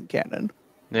arcane cannon.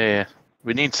 Yeah,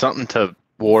 we need something to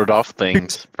ward off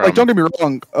things. Like, From, don't get me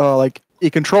wrong. Like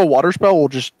a control water spell will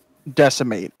just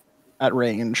decimate at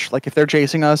range. Like if they're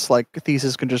chasing us, like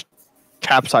Thesis can just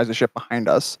capsize the ship behind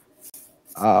us.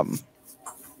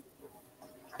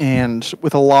 And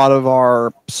with a lot of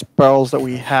our spells that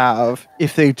we have,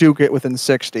 if they do get within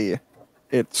 60,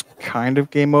 it's kind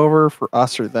of game over for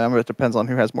us or them. It depends on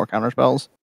who has more counter spells.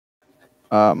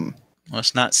 Well,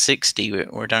 it's not 60.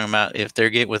 We're talking about if they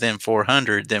get within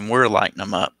 400, then we're lighting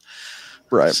them up.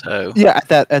 Right. So Yeah,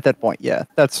 at that point, yeah.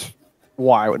 That's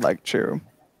why I would like to.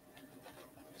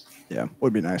 Yeah,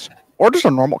 would be nice. Or just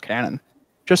a normal cannon.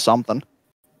 Just something.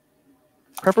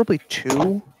 Preferably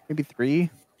 2, maybe 3,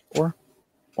 4.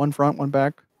 1 front, 1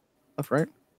 back. Left, right.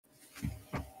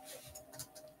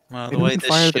 well, Maybe the we way can this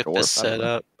fire the ship dwarf, is I don't set know.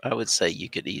 up, I would say you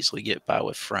could easily get by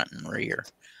with front and rear.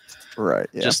 Right,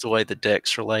 yeah. Just the way the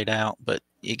decks are laid out, but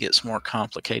it gets more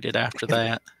complicated after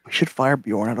that. We should fire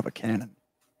Bjorn out of a cannon.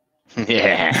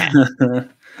 Yeah.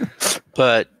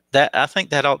 But I think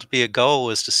that ought to be a goal,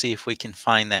 is to see if we can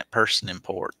find that person in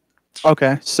port.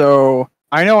 Okay, so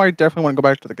I know I definitely want to go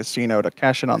back to the casino to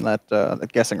cash in on that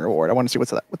guessing reward. I want to see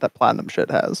what that platinum shit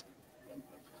has.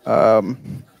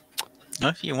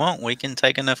 If you want, we can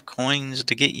take enough coins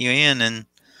to get you in. And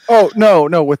Oh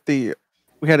no,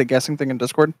 we had a guessing thing in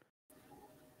Discord.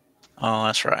 oh,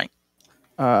 that's right.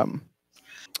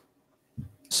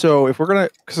 So if we're gonna,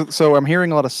 so I'm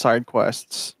hearing a lot of side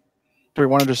quests. Do we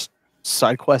want to just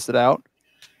side quest it out,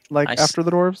 like after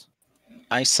the dwarves?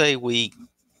 I say we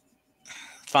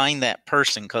find that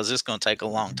person, because it's going to take a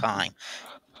long time.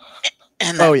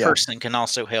 And that person can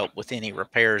also help with any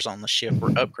repairs on the ship or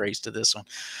upgrades to this one.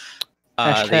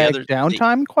 Hashtag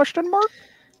downtime question mark?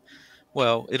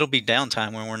 Well, it'll be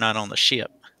downtime when we're not on the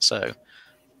ship. So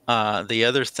the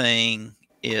other thing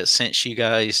is, since you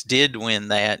guys did win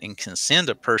that and can send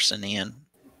a person in,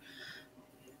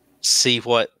 see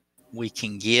what we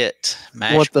can get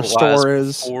what the store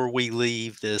is before we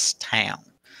leave this town.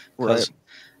 Right.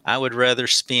 I would rather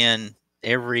spend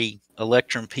every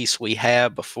electrum piece we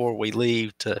have before we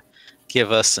leave to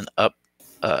give us a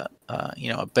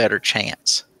better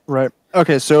chance. Right.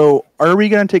 Okay, so are we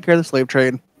going to take care of the slave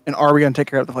trade, and are we going to take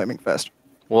care of the Flaming Fist?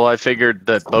 Well, I figured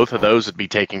that both of those would be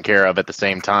taken care of at the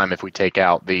same time if we take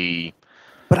out the...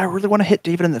 But I really want to hit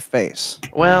David in the face.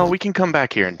 Well, we can come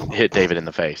back here and hit David in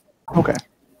the face. Okay.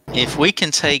 If we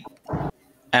can take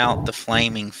out the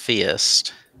Flaming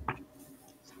Fist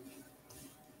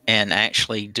and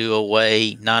actually do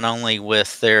away not only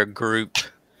with their group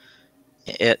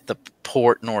at the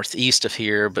port northeast of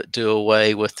here, but do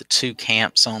away with the 2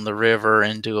 camps on the river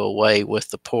and do away with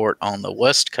the port on the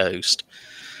west coast,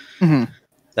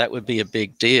 that would be a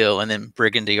big deal. And then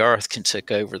Brigand D'Arth can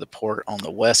take over the port on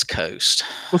the west coast.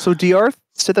 Well, so D'Arth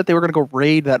said that they were going to go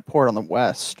raid that port on the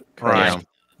west. Right. Yeah.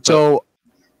 So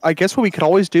I guess what we could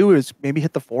always do is maybe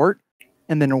hit the fort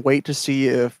and then wait to see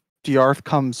if D'Arth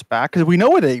comes back, because we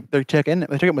know where they took in.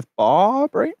 They took him with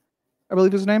Bob, right? I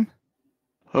believe his name.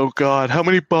 Oh God, how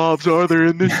many Bobs are there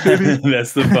in this city?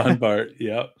 That's the fun part.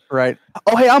 Yep. Right.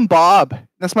 Oh, hey, I'm Bob.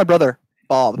 That's my brother,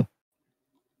 Bob.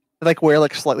 They like wear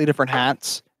like slightly different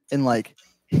hats and like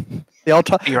they all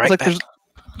talk. Be right like back.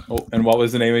 Oh, and what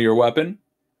was the name of your weapon?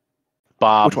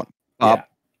 Bob. Which one? Bob. Yeah.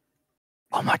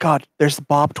 Oh my God, there's the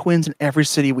Bob twins in every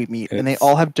city we meet, and they It's-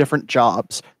 all have different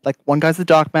jobs. Like one guy's the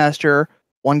dockmaster,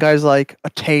 one guy's like a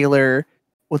tailor,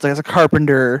 one's like a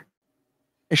carpenter.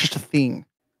 It's just a thing.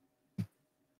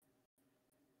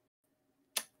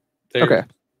 Okay.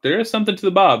 There is something to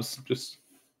the Bobs. Just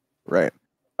Right.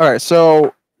 All right.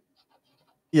 So,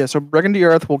 yeah. So Brigand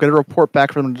D'Arth will get a report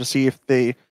back from them to see if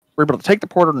they were able to take the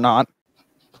port or not.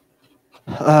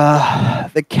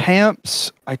 The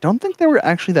camps, I don't think they were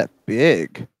actually that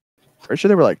big. Pretty sure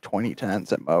they were like 20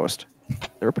 tents at most.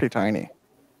 They were pretty tiny.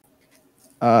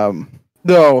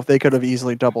 Though they could have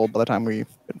easily doubled by the time we've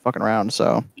been fucking around.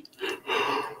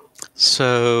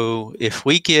 So if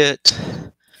we get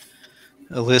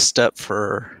a list up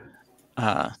for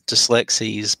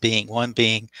dyslexies,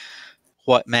 being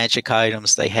what magic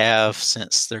items they have,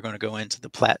 since they're going to go into the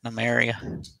platinum area.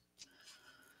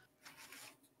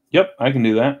 Yep, I can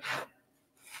do that.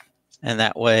 And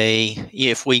that way,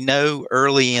 if we know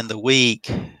early in the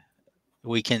week,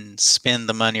 we can spend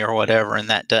the money or whatever, and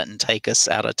that doesn't take us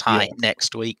out of time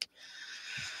next week.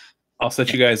 I'll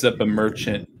set you guys up a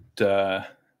merchant. I'll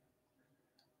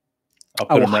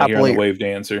put him right here on the Wave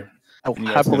Dancer. I will And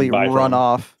you guys can happily buy from run them.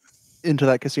 off into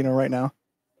that casino right now.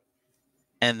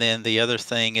 And then the other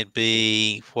thing would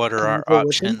be, what are Can our you go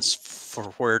with him? options for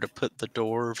where to put the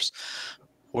dwarves?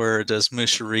 Where does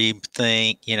Musharib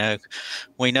think?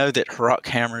 We know that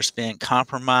Rockhammer's been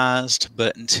compromised,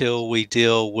 but until we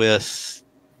deal with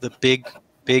the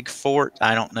big fort,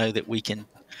 I don't know that we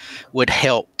would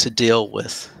help to deal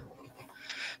with,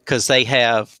 because they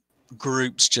have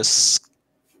groups just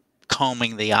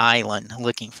combing the island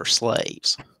looking for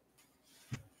slaves.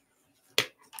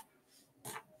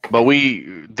 But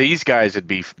these guys would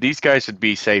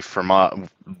be safe from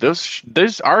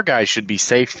our guys should be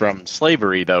safe from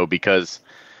slavery though, because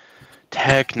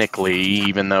technically,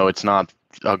 even though it's not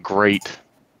a great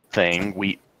thing,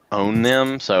 we own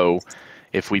them. So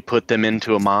if we put them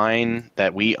into a mine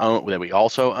that we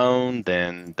also own,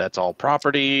 then that's all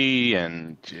property,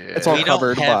 and It's all We don't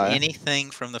covered have by- anything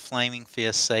from the Flaming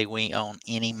Fist say we own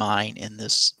any mine in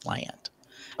this land.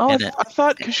 Oh, And I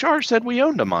thought Kashar said we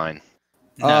owned a mine.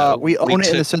 No, we own it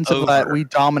in the took sense of that over. we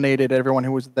dominated everyone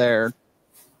who was there.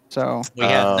 So We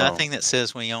have Oh. nothing that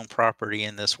says we own property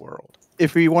in this world.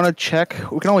 if we want to check,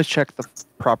 we can always check the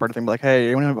property thing. Be like, hey,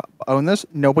 anyone own this?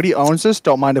 Nobody owns this.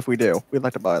 Don't mind if we do. We'd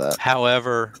like to buy that.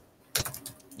 However,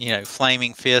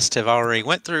 Flaming Fist have already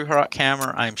went through Rock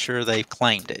Hammer. I'm sure they've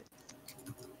claimed it.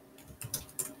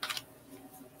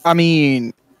 I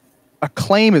mean, a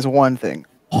claim is one thing.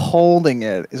 Holding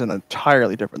it is an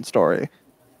entirely different story.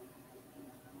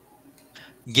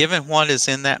 Given what is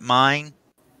in that mine,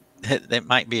 that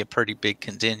might be a pretty big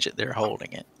contingent they're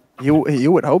holding it.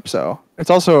 You would hope so. It's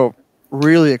also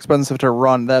really expensive to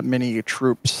run that many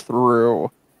troops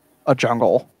through a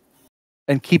jungle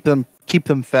and keep them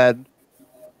fed,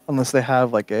 unless they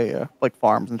have like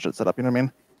farms and shit set up. You know what I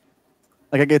mean?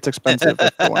 Like, it gets expensive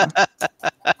if you want.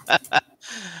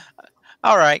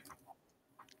 All right,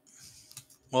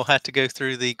 we'll have to go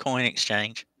through the coin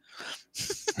exchange.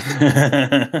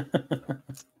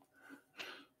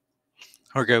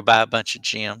 Or go buy a bunch of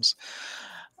gems.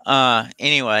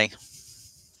 Anyway.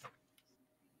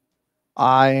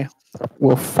 I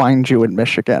will find you in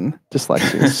Michigan,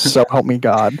 Dyslexia. So help me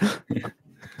God.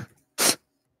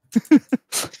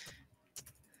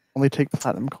 Only take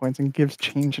platinum coins and gives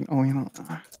change and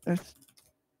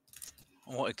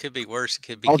Well, it could be worse. It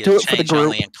could be I'll do it for the change group.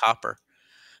 only in copper.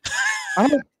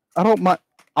 I don't mind.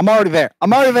 I'm already there. I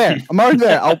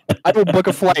will book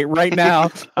a flight right now.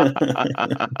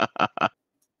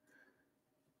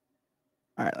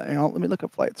 All right, let me look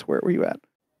up flights. Where were you at?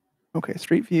 Okay,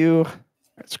 Street View. All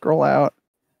right, scroll out.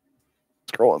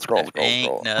 Scroll.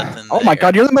 Ain't nothing Oh my there.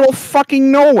 God, you're in the middle of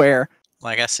fucking nowhere.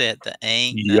 Like I said, there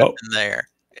ain't Yup. nothing there.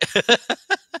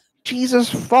 Jesus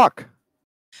fuck.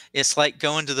 It's like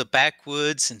going to the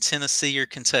backwoods in Tennessee or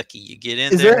Kentucky. You get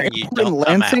in Is there there, an you airport in don't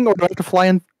come out. Lansing, or do I have to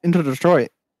fly into Detroit?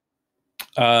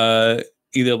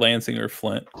 Either Lansing or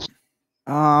Flint.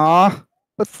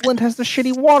 But Flint has the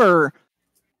shitty water.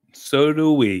 So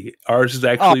do we. Ours is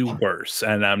actually worse,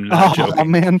 and I'm not joking. Oh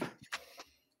man.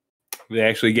 They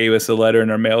actually gave us a letter in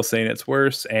our mail saying it's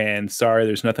worse, and sorry,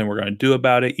 there's nothing we're going to do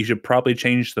about it. You should probably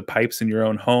change the pipes in your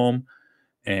own home,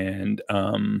 and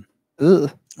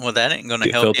Ugh. Well, that ain't going to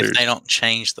Get help filters. if they don't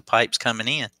change the pipes coming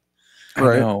in.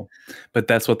 Right. I know, but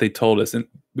that's what they told us, and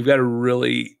we've got a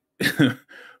really,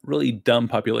 really dumb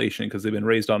population because they've been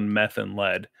raised on meth and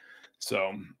lead.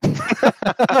 So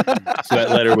that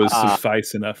letter was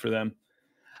suffice enough for them.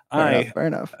 Fair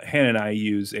enough. Hannah and I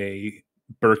use a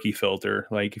Berkey filter.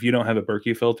 Like, if you don't have a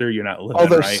Berkey filter, you're not living. Oh,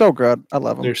 they're right. so good. I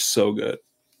love them. They're so good.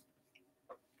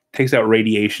 Takes out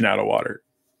radiation out of water.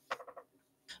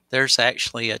 There's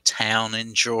actually a town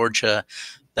in Georgia.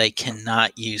 They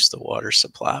cannot use the water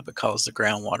supply because the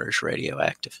groundwater is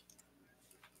radioactive.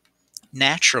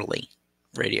 Naturally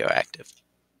radioactive.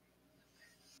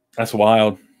 That's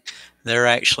wild.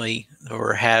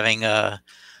 We're having a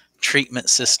treatment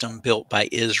system built by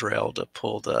Israel to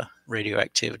pull the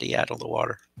radioactivity out of the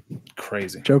water.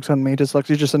 Crazy. Joke's on me.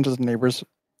 Dyslexia just sent his neighbor's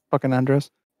fucking address.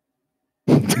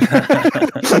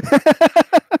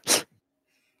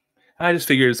 I just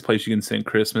figured it's a place you can send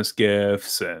Christmas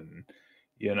gifts and,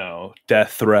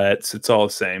 death threats. It's all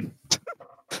the same.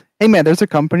 Hey man, there's a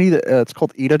company that it's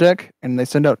called EataDeck, and they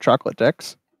send out chocolate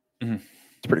decks. Mhm.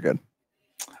 It's pretty good.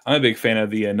 I'm a big fan of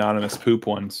the anonymous poop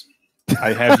ones.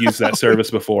 I have used that service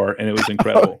before, and it was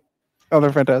incredible. Oh,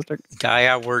 they're fantastic. Guy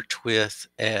I worked with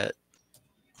at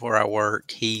where I work,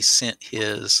 he sent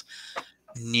his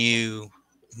new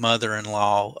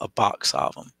mother-in-law a box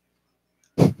of them.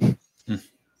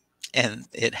 And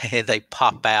they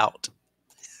pop out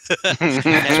with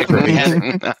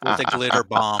a glitter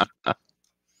bomb.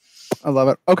 I love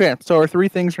it. Okay, so our three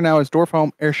things for now is Dwarf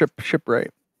Home, Airship,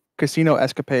 Shipwright, Casino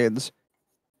Escapades.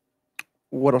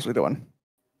 What else are we doing?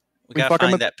 We gotta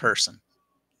find that person.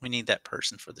 We need that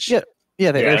person for the ship.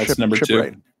 Yeah, the Airship, that's number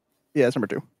Shipwright. 2. Yeah, it's number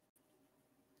 2.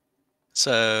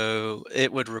 So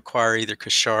it would require either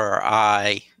Kashar or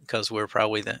I, because we're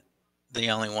probably the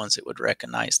only ones that would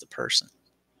recognize the person.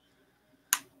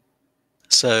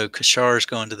 So Kashar's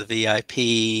going to the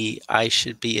VIP. I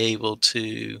should be able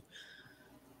to,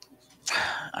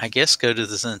 I guess, go to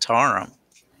the Zentarum.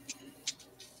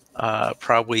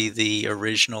 Probably the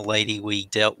original lady we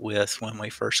dealt with when we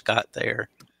first got there.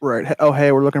 Right. Oh,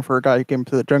 hey, we're looking for a guy who came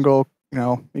to the jungle,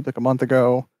 maybe like a month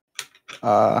ago.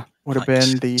 Would have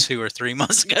been the 2 or 3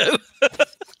 months ago.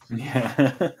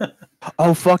 Yeah.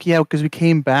 Oh, fuck yeah, because we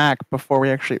came back before we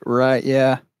actually... Right,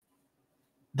 yeah.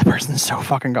 The person's so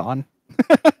fucking gone.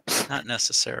 Not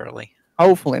necessarily.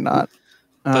 Hopefully not.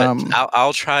 But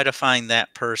I'll try to find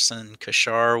that person.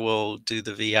 Kashar will do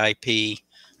the VIP.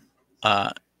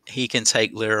 He can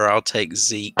take Lyra. I'll take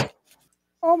Zeke.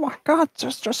 Oh my god,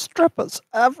 there's just strippers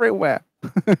everywhere.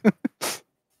 I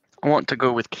want to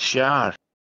go with Kishar.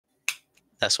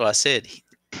 That's why I said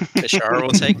Kashara will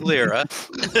take Lyra.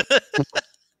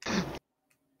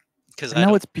 Because I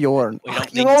know it's Bjorn. we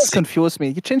don't You need always six- confuse me.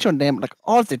 You change your name like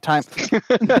all the time.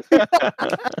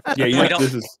 Yeah, We don't-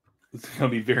 this is going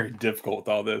to be very difficult with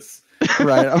all this.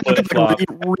 Right. I'm Flip-flop.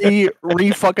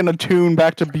 re fucking attune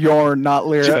back to Bjorn, not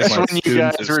Lyra. Just Just my when you students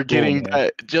guys at were school, getting, man.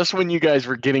 just when you guys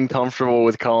were getting comfortable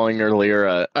with calling her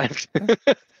Lyra,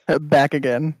 Back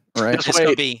again. Right. Just it's gonna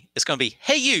wait. be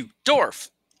hey you dwarf.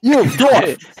 You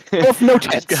dwarf. Dwarf no I've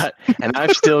tits.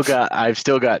 I've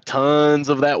still got tons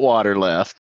of that water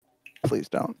left. Please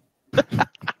don't.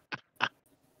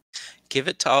 Give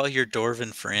it to all your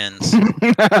dwarven friends.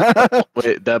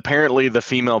 Apparently, the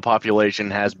female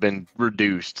population has been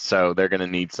reduced, so they're going to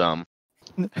need some.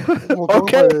 Well,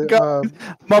 Okay, going by, I'm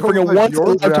offering a going by once in a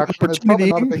Bjorn's lifetime reaction, it's probably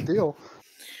not a opportunity. big deal.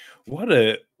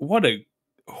 What a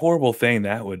horrible thing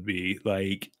that would be.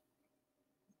 Like,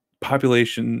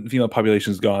 female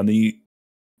population's gone.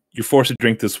 You're forced to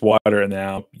drink this water, and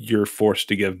now you're forced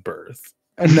to give birth.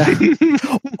 And then,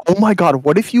 oh my god,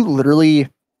 what if you literally?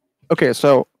 Okay,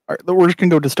 so we're just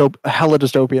gonna go hella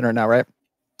dystopian right now, right?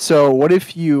 So what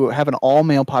if you have an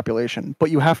all-male population,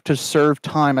 but you have to serve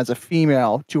time as a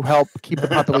female to help keep the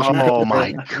population Oh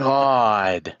my going?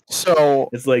 god! So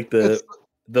It's like It's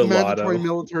the mandatory lotto.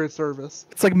 military service.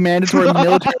 it's like mandatory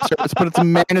military service, but it's a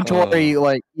mandatory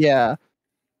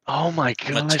Oh my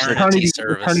gosh! Maternity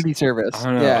service. maternity service. I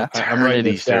don't know. Yeah, I'm writing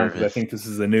this down because I service. think this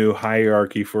is a new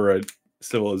hierarchy for a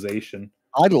civilization.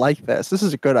 I like this. This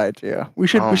is a good idea. We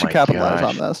should Oh my capitalize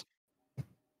gosh. on this.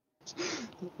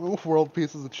 World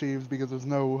peace is achieved because there's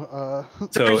no.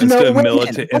 So There's instead no of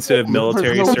women. instead of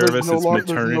military there's service, no it's lo- there's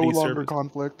no maternity longer service.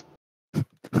 conflict.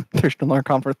 There's no more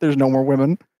conflict. There's no more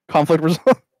women. Conflict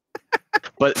result.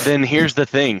 But then here's the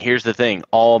thing.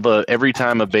 Every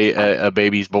time a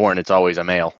baby's born, it's always a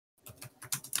male.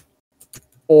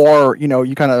 Or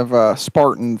you kind of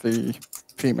Spartan the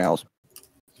females.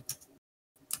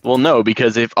 Well, no,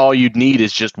 because if all you'd need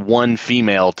is just one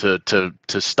female to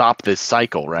stop this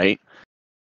cycle, right?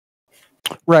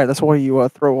 Right. That's why you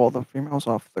throw all the females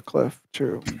off the cliff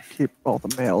to keep all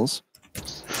the males.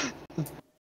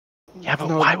 Yeah, but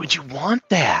No. why would you want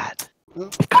that?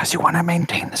 Because you want to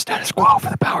maintain the status quo for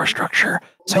the power structure.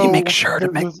 So you make sure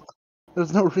to make.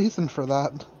 There's no reason for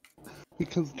that.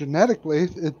 Because genetically,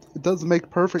 it does make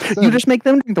perfect sense. You just make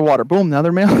them drink the water. Boom. Now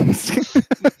they're males.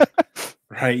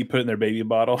 Right, you put it in their baby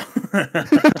bottle. You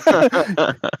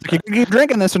can keep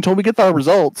drinking this until we get the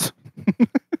results.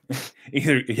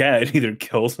 It either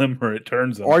kills them or it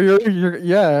turns them. Or you're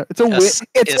yeah. It's a win.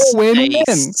 It's a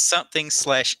win-win.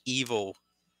 Something/evil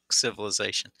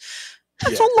civilization.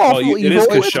 It's a lawful Well, it evil. is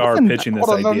It's Kashar win. pitching this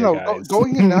Hold on, idea, no. guys.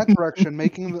 Going in that direction,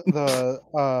 making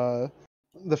the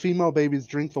female babies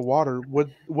drink the water,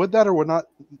 would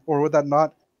that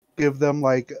not give them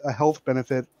like a health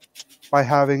benefit by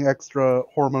having extra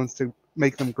hormones to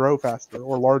make them grow faster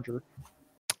or larger?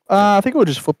 I think it would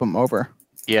just flip them over.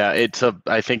 Yeah,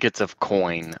 I think it's a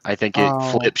coin. I think it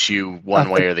Oh. flips you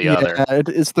one way or the other.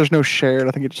 There's no shared.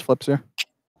 I think it just flips you.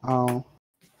 Oh,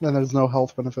 then there's no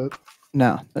health benefit.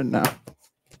 No.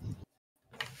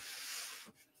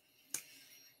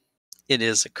 It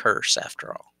is a curse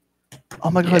after all.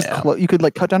 Oh my god, Yeah. you could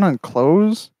like cut down on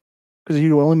clothes because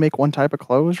you only make one type of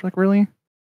clothes. Like really?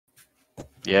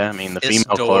 Yeah, I mean the It's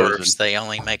female dwarves. clothes. They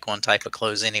only make one type of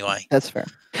clothes anyway. That's fair.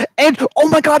 And oh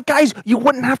my god, guys, you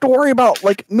wouldn't have to worry about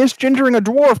like misgendering a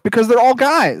dwarf because they're all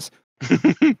guys.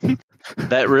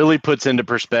 That really puts into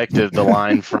perspective the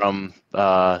line from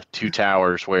Two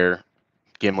Towers where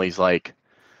Gimli's like,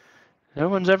 "No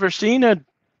one's ever seen a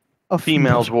A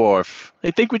female dwarf.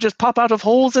 They think we just pop out of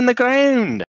holes in the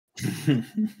ground."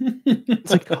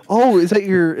 It's like, oh, is that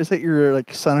your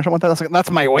like son or something like that? I was like,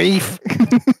 that's my wife.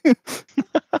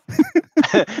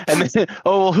 And then,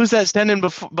 oh, well, who's that standing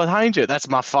behind you? That's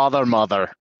my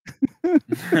mother. Well,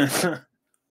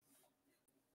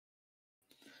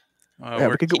 Yeah,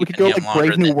 we're we could keeping go him like longer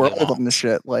Brave New than he World on wants. this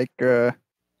shit. Like, It'll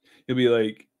be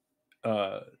like,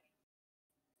 damn,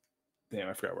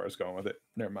 I forgot where I was going with it.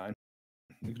 Never mind.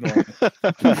 Ignore me.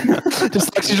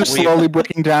 just like he's just slowly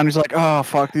breaking down. He's like, oh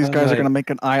fuck, these guys are Like, gonna make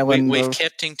an island. We've of...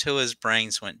 kept him till his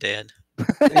brains went dead.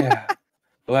 Yeah.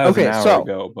 Well, that was Okay, an hour so-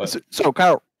 ago, but So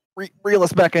kind of reel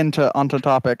us back onto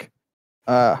topic.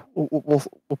 We'll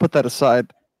put that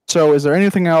aside. So, is there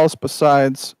anything else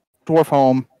besides dwarf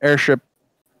home, airship,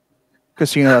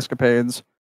 casino escapades?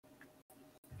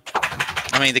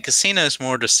 I mean, the casino's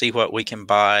more to see what we can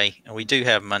buy, and we do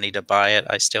have money to buy it.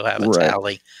 I still have a Right.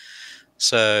 tally.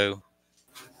 So,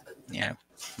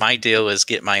 my deal is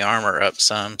get my armor up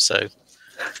some. So,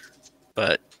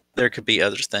 but there could be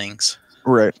other things.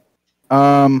 Right.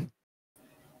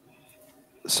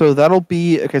 So that'll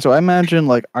be okay. So I imagine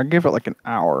like I give it like an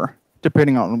hour,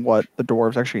 depending on what the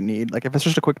dwarves actually need. Like if it's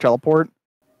just a quick teleport,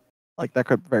 like that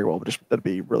could very well that'd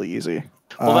be really easy.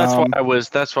 Well,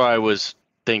 that's why I was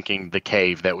thinking the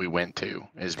cave that we went to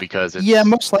is because it's Yeah,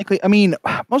 most likely. I mean,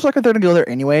 most likely they're gonna go there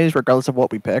anyways, regardless of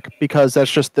what we pick, because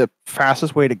that's just the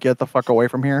fastest way to get the fuck away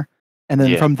from here. And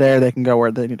then Yeah. from there, they can go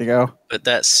where they need to go. But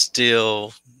that's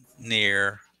still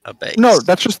near a base. No,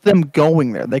 that's just them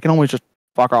going there. They can always just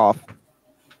fuck off.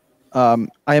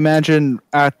 I imagine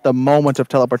at the moment of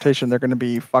teleportation, they're going to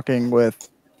be fucking with,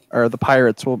 or the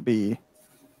pirates will be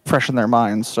fresh in their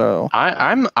minds. So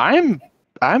I'm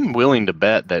willing to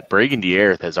bet that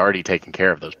Brigandierth has already taken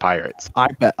care of those pirates. I'll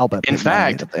bet. In big money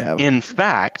fact, that they have. in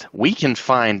fact, we can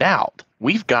find out.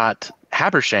 We've got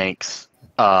Habershank's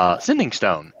sending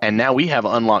stone, and now we have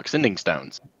unlocked sending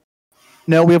stones.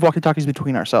 No, we have walkie-talkies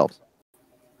between ourselves.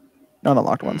 Not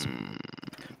unlocked ones.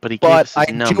 But he gave us I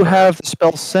his number. do have the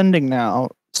spell sending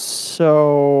now,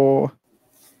 so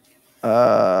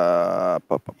let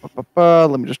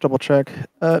me just double check.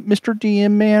 Mr.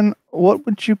 DM man, what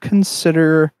would you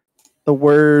consider the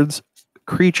words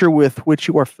creature with which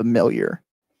you are familiar?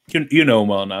 You know him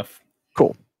well enough.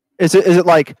 Cool. Is it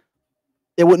like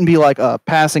it wouldn't be like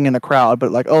passing in a crowd,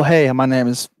 but like, oh hey, my name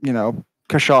is,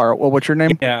 Kashar. Well, what's your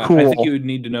name? Yeah, cool. I think you would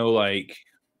need to know, like,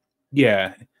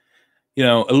 yeah,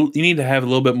 you need to have a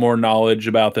little bit more knowledge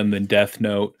about them than Death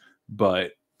Note,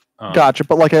 but gotcha.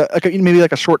 But like maybe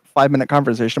like a short 5-minute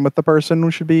conversation with the person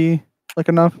should be like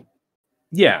enough.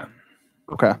 Yeah.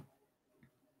 Okay.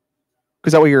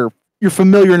 Because that way you're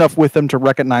familiar enough with them to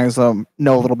recognize them,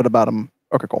 know a little bit about them.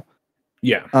 Okay, cool.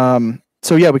 Yeah.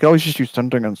 So yeah, we could always just use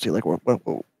something and see like what the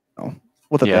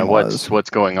thing was. What's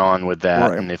going on with that,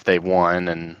 Right. and if they won,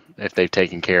 and if they've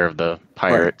taken care of the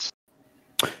pirates.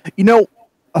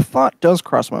 A thought does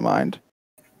cross my mind.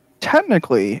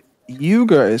 Technically, you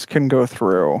guys can go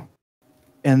through,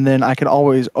 and then I can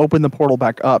always open the portal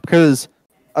back up. Because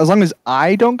as long as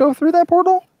I don't go through that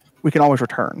portal, we can always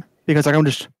return. Because I can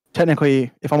just technically,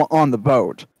 if I'm on the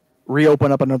boat,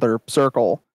 reopen up another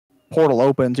circle. Portal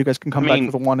opens. You guys can come back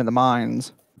to the one in the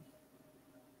mines.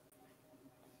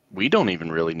 We don't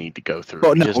even really need to go through.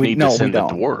 Well, We no, just we- need no, to we send the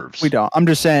don't. dwarves. We don't. I'm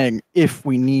just saying if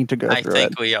we need to go I through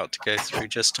think it. we ought to go through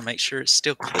just to make sure it's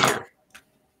still clear.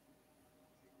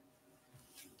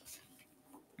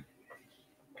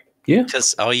 Yeah.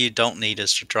 Because all you don't need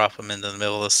is to drop them into the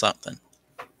middle of something.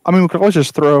 I mean, we could always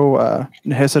just throw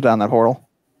Nahissa down that portal.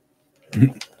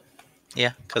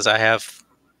 Yeah, because I have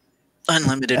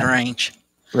unlimited range.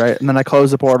 Right, and then I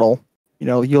close the portal.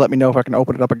 You let me know if I can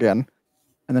open it up again.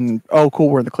 And then, oh, cool,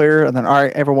 we're in the clear. And then, all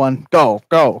right, everyone, go,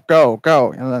 go, go,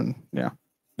 go. And then, yeah.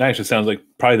 That actually sounds like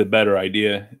probably the better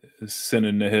idea, is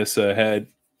sending Nahissa ahead.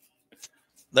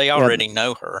 They already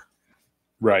know her.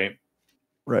 Right.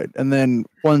 Right. And then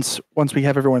once we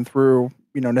have everyone through,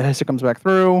 Nahissa comes back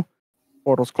through,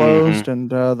 portal's closed, and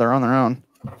they're on their own.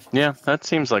 Yeah, that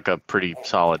seems like a pretty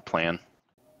solid plan.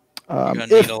 You're going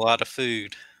to need a lot of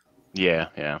food. Yeah.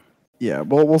 Yeah,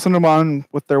 we'll send them on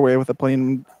with their way with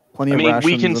plenty of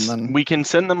rations. We can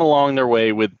send them along their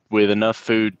way with enough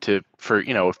food for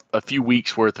a few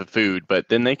weeks worth of food, but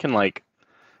then they can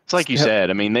it's like you said.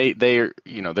 I mean, they're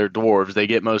they're dwarves. They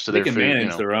get most of They their can food.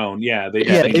 manage their own. Yeah, they they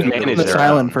can they've been manage on this their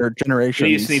island own. for generations.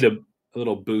 They just need a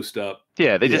little boost up.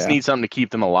 Yeah, they just Yeah. need something to keep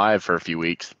them alive for a few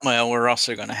weeks. Well, we're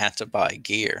also going to have to buy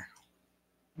gear.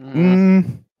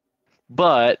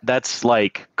 But that's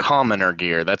like commoner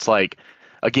gear. That's like,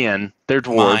 again, they're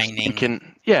dwarves.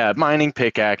 Mining. Mining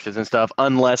pickaxes and stuff.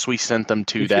 Unless we sent them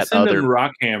to If that you send other. them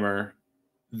Rockhammer,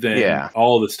 then Yeah.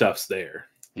 all the stuff's there.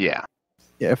 Yeah.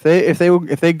 Yeah, if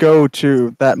they go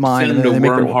to that mine Send and them then to they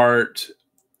make their Wormheart,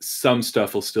 some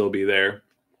stuff will still be there.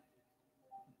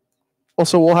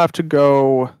 Also, we'll have to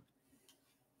go,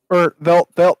 or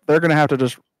they're gonna have to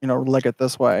just leg it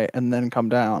this way and then come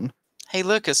down. Hey,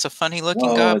 look, it's a funny looking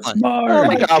Whoa, it's goblin. Oh Mark.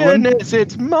 my Goblin. goodness,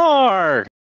 it's Mar!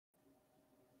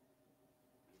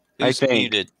 I Who's think.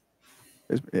 muted?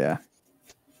 Yeah,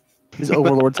 his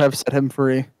overlords have set him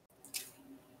free.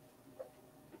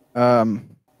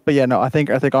 But yeah, no, I think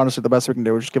honestly the best we can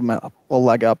do is just give them a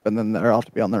leg up, and then they're off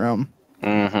to be on their own.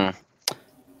 Mm-hmm.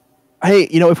 Hey,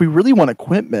 if we really want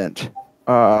equipment,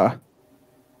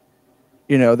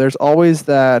 there's always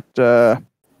that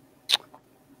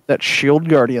shield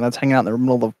guardian that's hanging out in the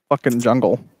middle of the fucking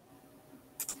jungle.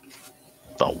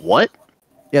 The what?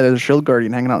 Yeah, there's a shield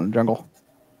guardian hanging out in the jungle.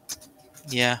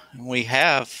 Yeah, we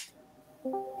have.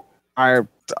 I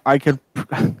could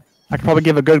probably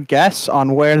give a good guess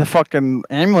on where the fucking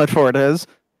amulet for it is.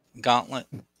 Gauntlet.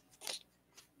 I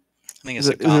think it's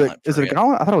Is a gauntlet. it a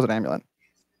gauntlet? I thought it was an amulet.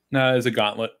 No, it's a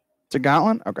gauntlet. It's a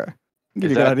gauntlet. Okay,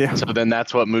 give Is you a good that, idea. so then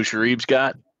that's what Musharib's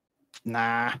got?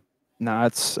 Nah,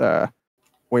 it's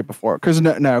way before. Because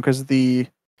because the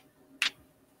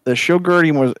shield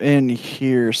guardian was in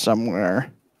here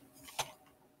somewhere.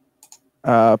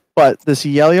 But this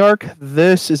Yeliark,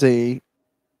 this is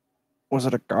was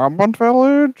it a goblin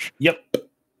village? Yep.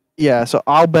 Yeah, so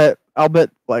I'll bet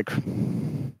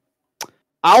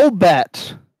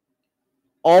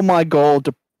all my gold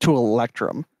to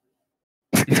Electrum.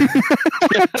 I'm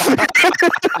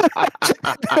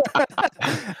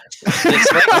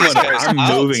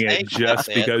moving it just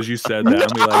because you said that. I'm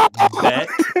gonna be like, bet,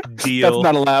 deal, That's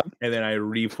not allowed. and then I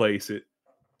replace it.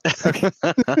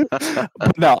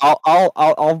 But no,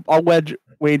 I'll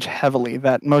wage heavily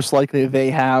that most likely they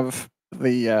have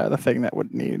the thing that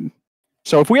would need.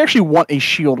 So if we actually want a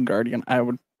shield guardian,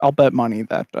 I'll bet money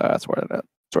that that's where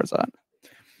it's at.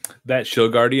 That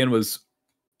shield guardian was,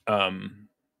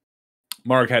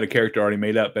 Mark had a character already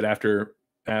made up, but after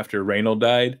Reynold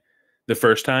died the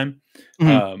first time,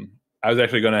 I was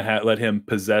actually going to let him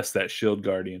possess that shield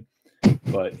guardian,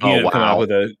 but he ended up coming up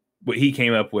with he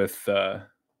came up with. Oh,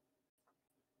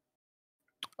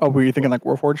 were you thinking like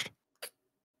Warforged?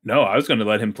 No, I was going to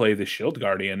let him play the shield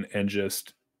guardian and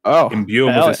just hell imbue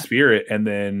him with yeah. his spirit and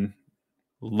then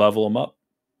level him up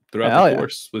throughout the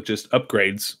course with just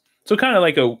upgrades. So kind of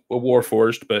like a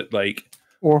Warforged, but like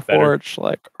Warforged,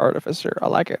 like Artificer. I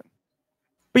like it.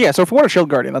 But yeah, so if we want a shield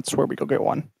guardian, that's where we go get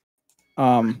one.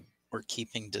 We're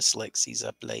keeping Dyslexies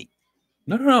up late.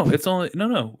 No. It's only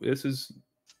no. This is.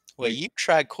 Well, you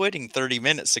tried quitting 30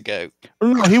 minutes ago.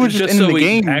 No, he was just in the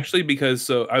game. Actually, because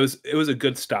it was a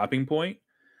good stopping point,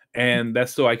 and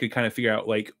that's so I could kind of figure out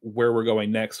like where we're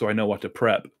going next, so I know what to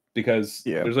prep. Because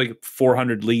there's like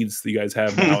 400 leads that you guys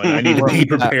have now, and I need to be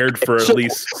prepared for at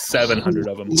least 700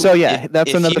 of them. So yeah,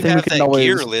 that's another thing we can always. If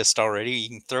you have that gear list already, you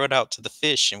can throw it out to the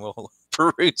fish, and we'll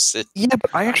peruse it. Yeah,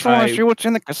 but I actually want to see what's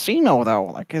in the casino, though.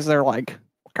 Like, is there like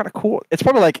what kind of cool? It's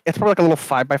probably like a little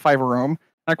 5x5 room.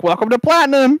 Like, welcome to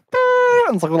Platinum.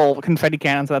 And it's like little confetti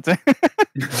cannons. That's it.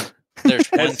 There's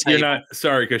one you're not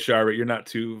sorry, Kashar, but you're not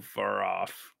too far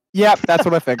off. Yep, that's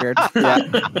what I figured.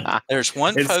 Yeah. There's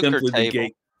one poker table.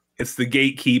 It's the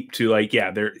gatekeep to like,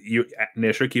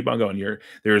 Nisha, keep on going.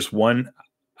 There's one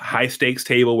high stakes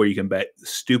table where you can bet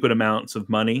stupid amounts of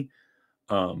money.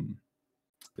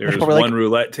 There's one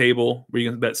roulette table where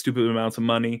you can bet stupid amounts of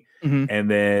money,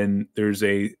 and then there's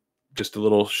just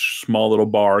a small little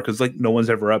bar because like no one's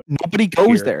ever up. Nobody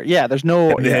goes there. Yeah, there's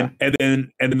no. And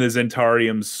then the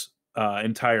Zentarium's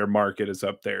entire market is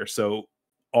up there, so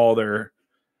all their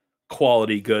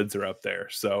quality goods are up there.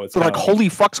 So it's like holy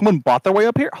fuck, someone bought their way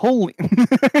up here. Holy.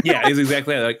 Yeah, it's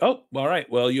exactly like, oh, all right.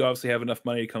 Well, you obviously have enough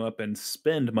money to come up and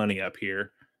spend money up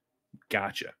here.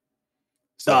 Gotcha.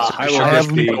 So I will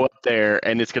just go up there,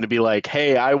 and it's going to be like,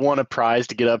 hey, I want a prize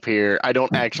to get up here. I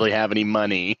don't actually have any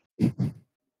money.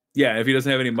 Yeah, if he doesn't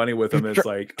have any money with him, it's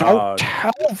like, don't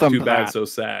tell them too bad, that. so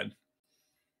sad.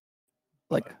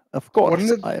 Like, of course.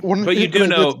 But you do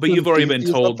know, but you've already been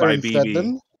told by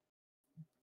BB.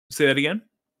 Say that again?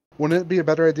 Wouldn't it be a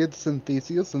better idea to send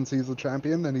Theseus since he's a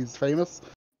champion and he's famous?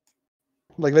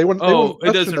 Like they wouldn't.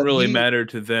 It doesn't really matter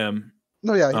to them.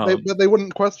 No, yeah, but they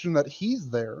wouldn't question that he's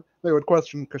there. They would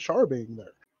question Kashar being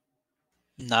there.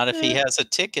 Not if he has a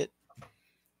ticket.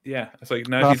 Yeah, it's like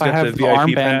now he's if I got have the the VIP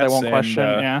armband, pass. I won't question.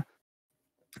 Yeah.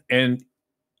 And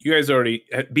you guys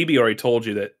BB already told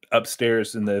you that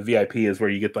upstairs in the VIP is where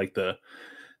you get like the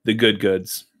good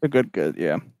goods. The good,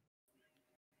 yeah.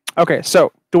 Okay,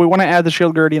 so do we want to add the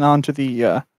shield guardian onto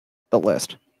the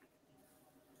list?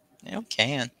 You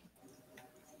can.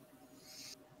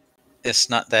 It's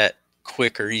not that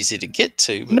quick or easy to get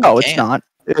to. But no, it's not.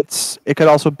 It could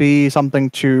also be something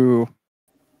to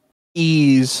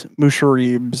ease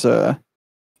Musharib's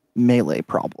melee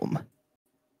problem.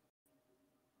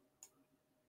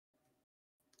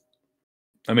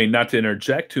 I mean, not to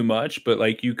interject too much, but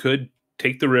like you could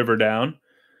take the river down.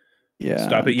 Yeah.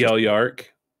 Stop at Yelyark.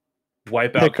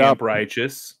 Wipe out Camp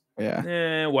Righteous.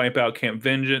 Yeah. Wipe out Camp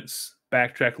Vengeance.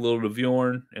 Backtrack a little to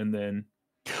Bjorn, and then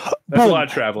that's a lot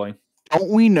of traveling. Don't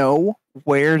we know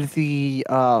where the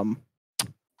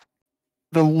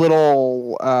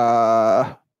little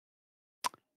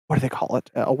what do they call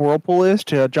it? A whirlpool is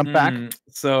to jump back.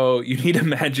 So you need a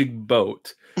magic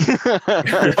boat. Boy,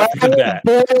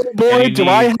 do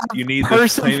I have you need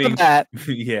person flaming, for that?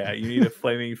 Yeah, you need a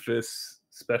flaming fist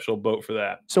special boat for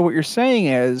that. So what you're saying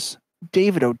is,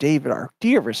 David, oh David, our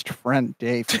dearest friend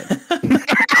David.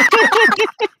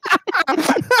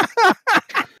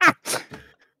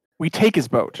 We take his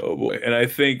boat. Oh boy, and I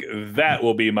think that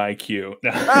will be my cue.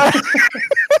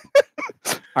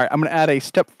 All right, I'm gonna add a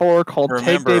step 4 called Take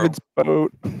Remember- David's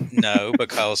Boat. No,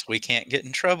 because we can't get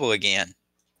in trouble again.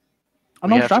 I We don't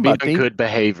know what have you're to be talking about, on Dave. good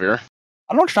behavior.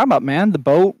 I don't know what you're talking about, man. The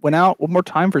boat went out one more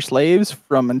time for slaves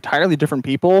from entirely different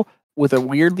people with a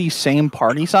weirdly same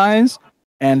party size,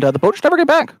 and the boat just never get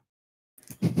back.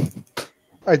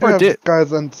 I do Or have did.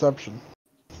 Guy's Inception.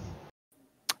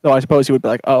 Though I suppose he would be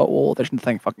like, oh, well, there's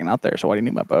nothing fucking out there, so why do you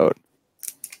need my boat?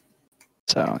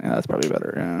 So, yeah, that's probably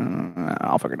better.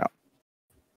 I'll figure it out.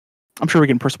 I'm sure we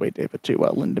can persuade David to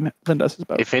lend us his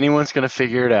boat. If anyone's going to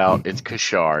figure it out, it's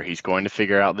Kashar. He's going to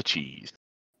figure out the cheese.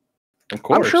 Of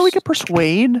course. I'm sure we could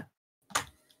persuade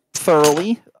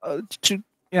thoroughly to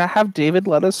have David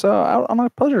let us out on a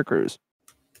pleasure cruise.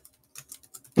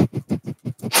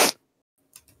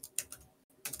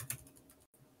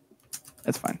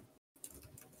 That's fine.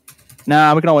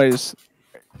 Nah, we can always.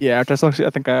 Yeah, I think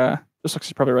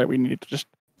Dyslexy's probably right. We need to just.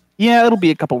 Yeah, it'll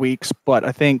be a couple weeks, but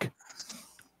I think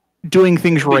doing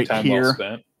things It'll be right time well here.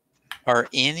 spent. Are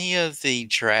any of the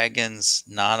dragons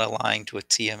not aligned with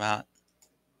Tiamat?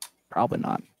 Probably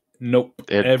not. Nope. None of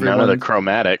the Everyone's-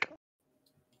 chromatic.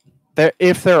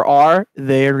 If there are,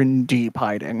 they're in deep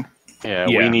hiding. Yeah,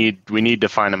 Yeah. we need to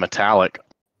find a metallic.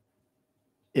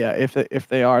 Yeah, if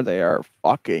they are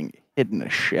fucking hidden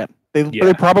as shit. They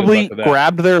Yeah, probably good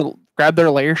luck with that. grabbed their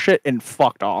layer shit and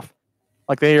fucked off.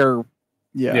 Like they are.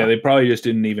 Yeah, they probably just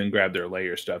didn't even grab their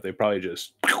layer stuff. They probably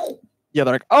just. Yeah,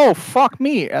 they're like, oh fuck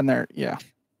me, and they're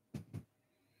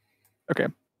Okay.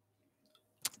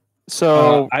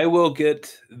 So I will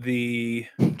get the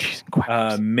jeez,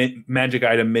 quackers. magic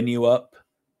item menu up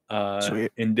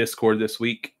Sweet. in Discord this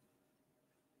week,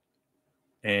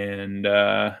 and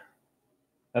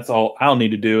that's all I'll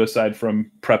need to do aside from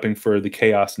prepping for the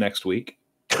chaos next week.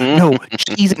 No,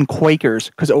 cheese and Quakers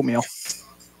because oatmeal.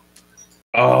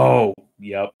 Oh,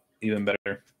 yep, even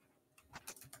better.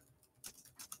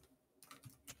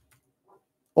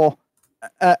 Well,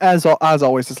 as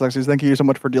always, Dyslexies, thank you so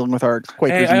much for dealing with our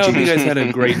Quakers Hey, I and hope you cheese. guys had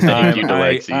a great Thank time. you,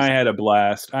 I Dyslexes. had a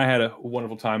blast. I had a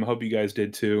wonderful time. I hope you guys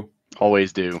did too.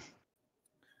 Always do.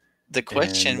 The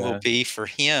question And, will be for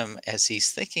him as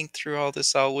he's thinking through all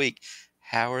this all week.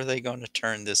 How are they going to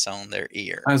turn this on their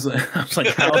ear? I was like,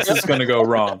 how is this going to go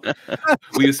wrong?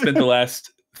 We have spent the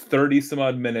last 30 some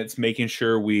odd minutes making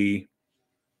sure we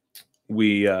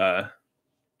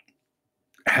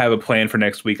have a plan for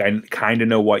next week. I kind of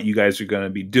know what you guys are going to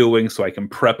be doing, so I can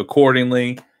prep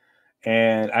accordingly.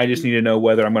 And I just need to know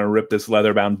whether I'm going to rip this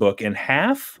leather-bound book in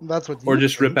half That's what. or you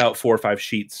just rip think. out 4 or 5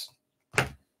 sheets.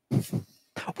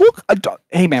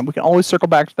 Hey man, we can always circle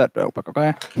back to that notebook,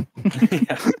 okay?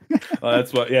 Yeah. Well,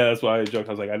 that's why I joked.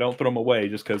 I was like, I don't throw them away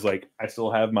just because like I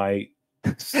still have my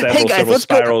several guys, let's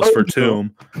go to spirals for Oatmeal.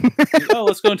 Tomb. Oh,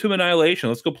 let's go into Annihilation.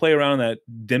 Let's go play around on that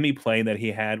demi plane that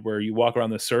he had where you walk around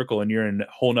the circle and you're in a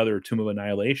whole nother Tomb of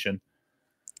Annihilation.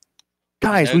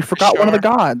 Guys, No, we forgot one of the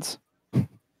sure. gods.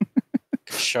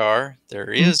 Kashar,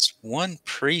 there is one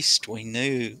priest we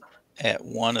knew at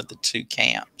one of the 2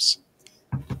 camps.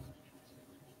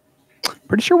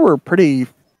 Pretty sure we're pretty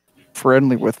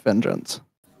friendly with Vengeance.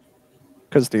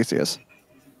 Because Theseus.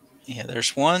 Yeah,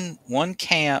 there's one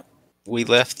camp we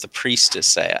left the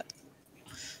priestess at.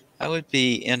 I would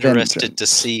be interested to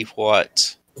see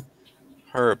what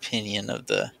her opinion of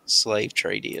the slave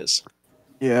trade is.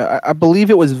 Yeah, I believe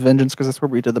it was Vengeance because that's where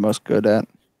we did the most good at.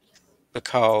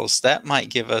 Because that might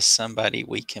give us somebody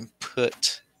we can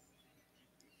put,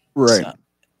 Right. some,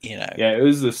 Yeah, it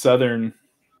was the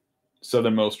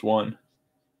southernmost one.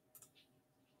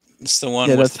 it's the one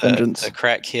Yeah, with that's Vengeance. the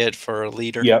crackhead for a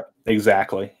leader. Yep,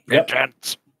 exactly. Yep.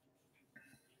 Vengeance.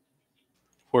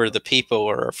 Where the people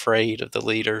are afraid of the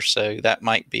leader, so that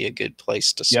might be a good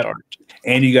place to Yep. start.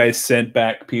 And you guys sent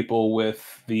back people with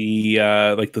the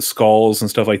like the skulls and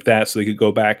stuff like that, so they could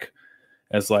go back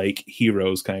as like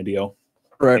heroes kind of deal.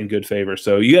 Right. In good favor.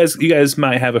 So you guys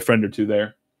might have a friend or two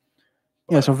there.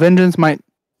 Yeah, so Vengeance might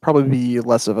probably be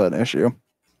less of an issue.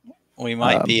 We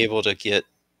might be able to get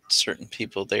certain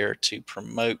people there to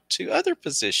promote to other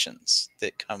positions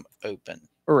that come open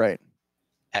Right.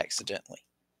 accidentally.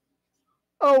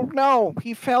 Oh no,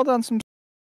 he fell down some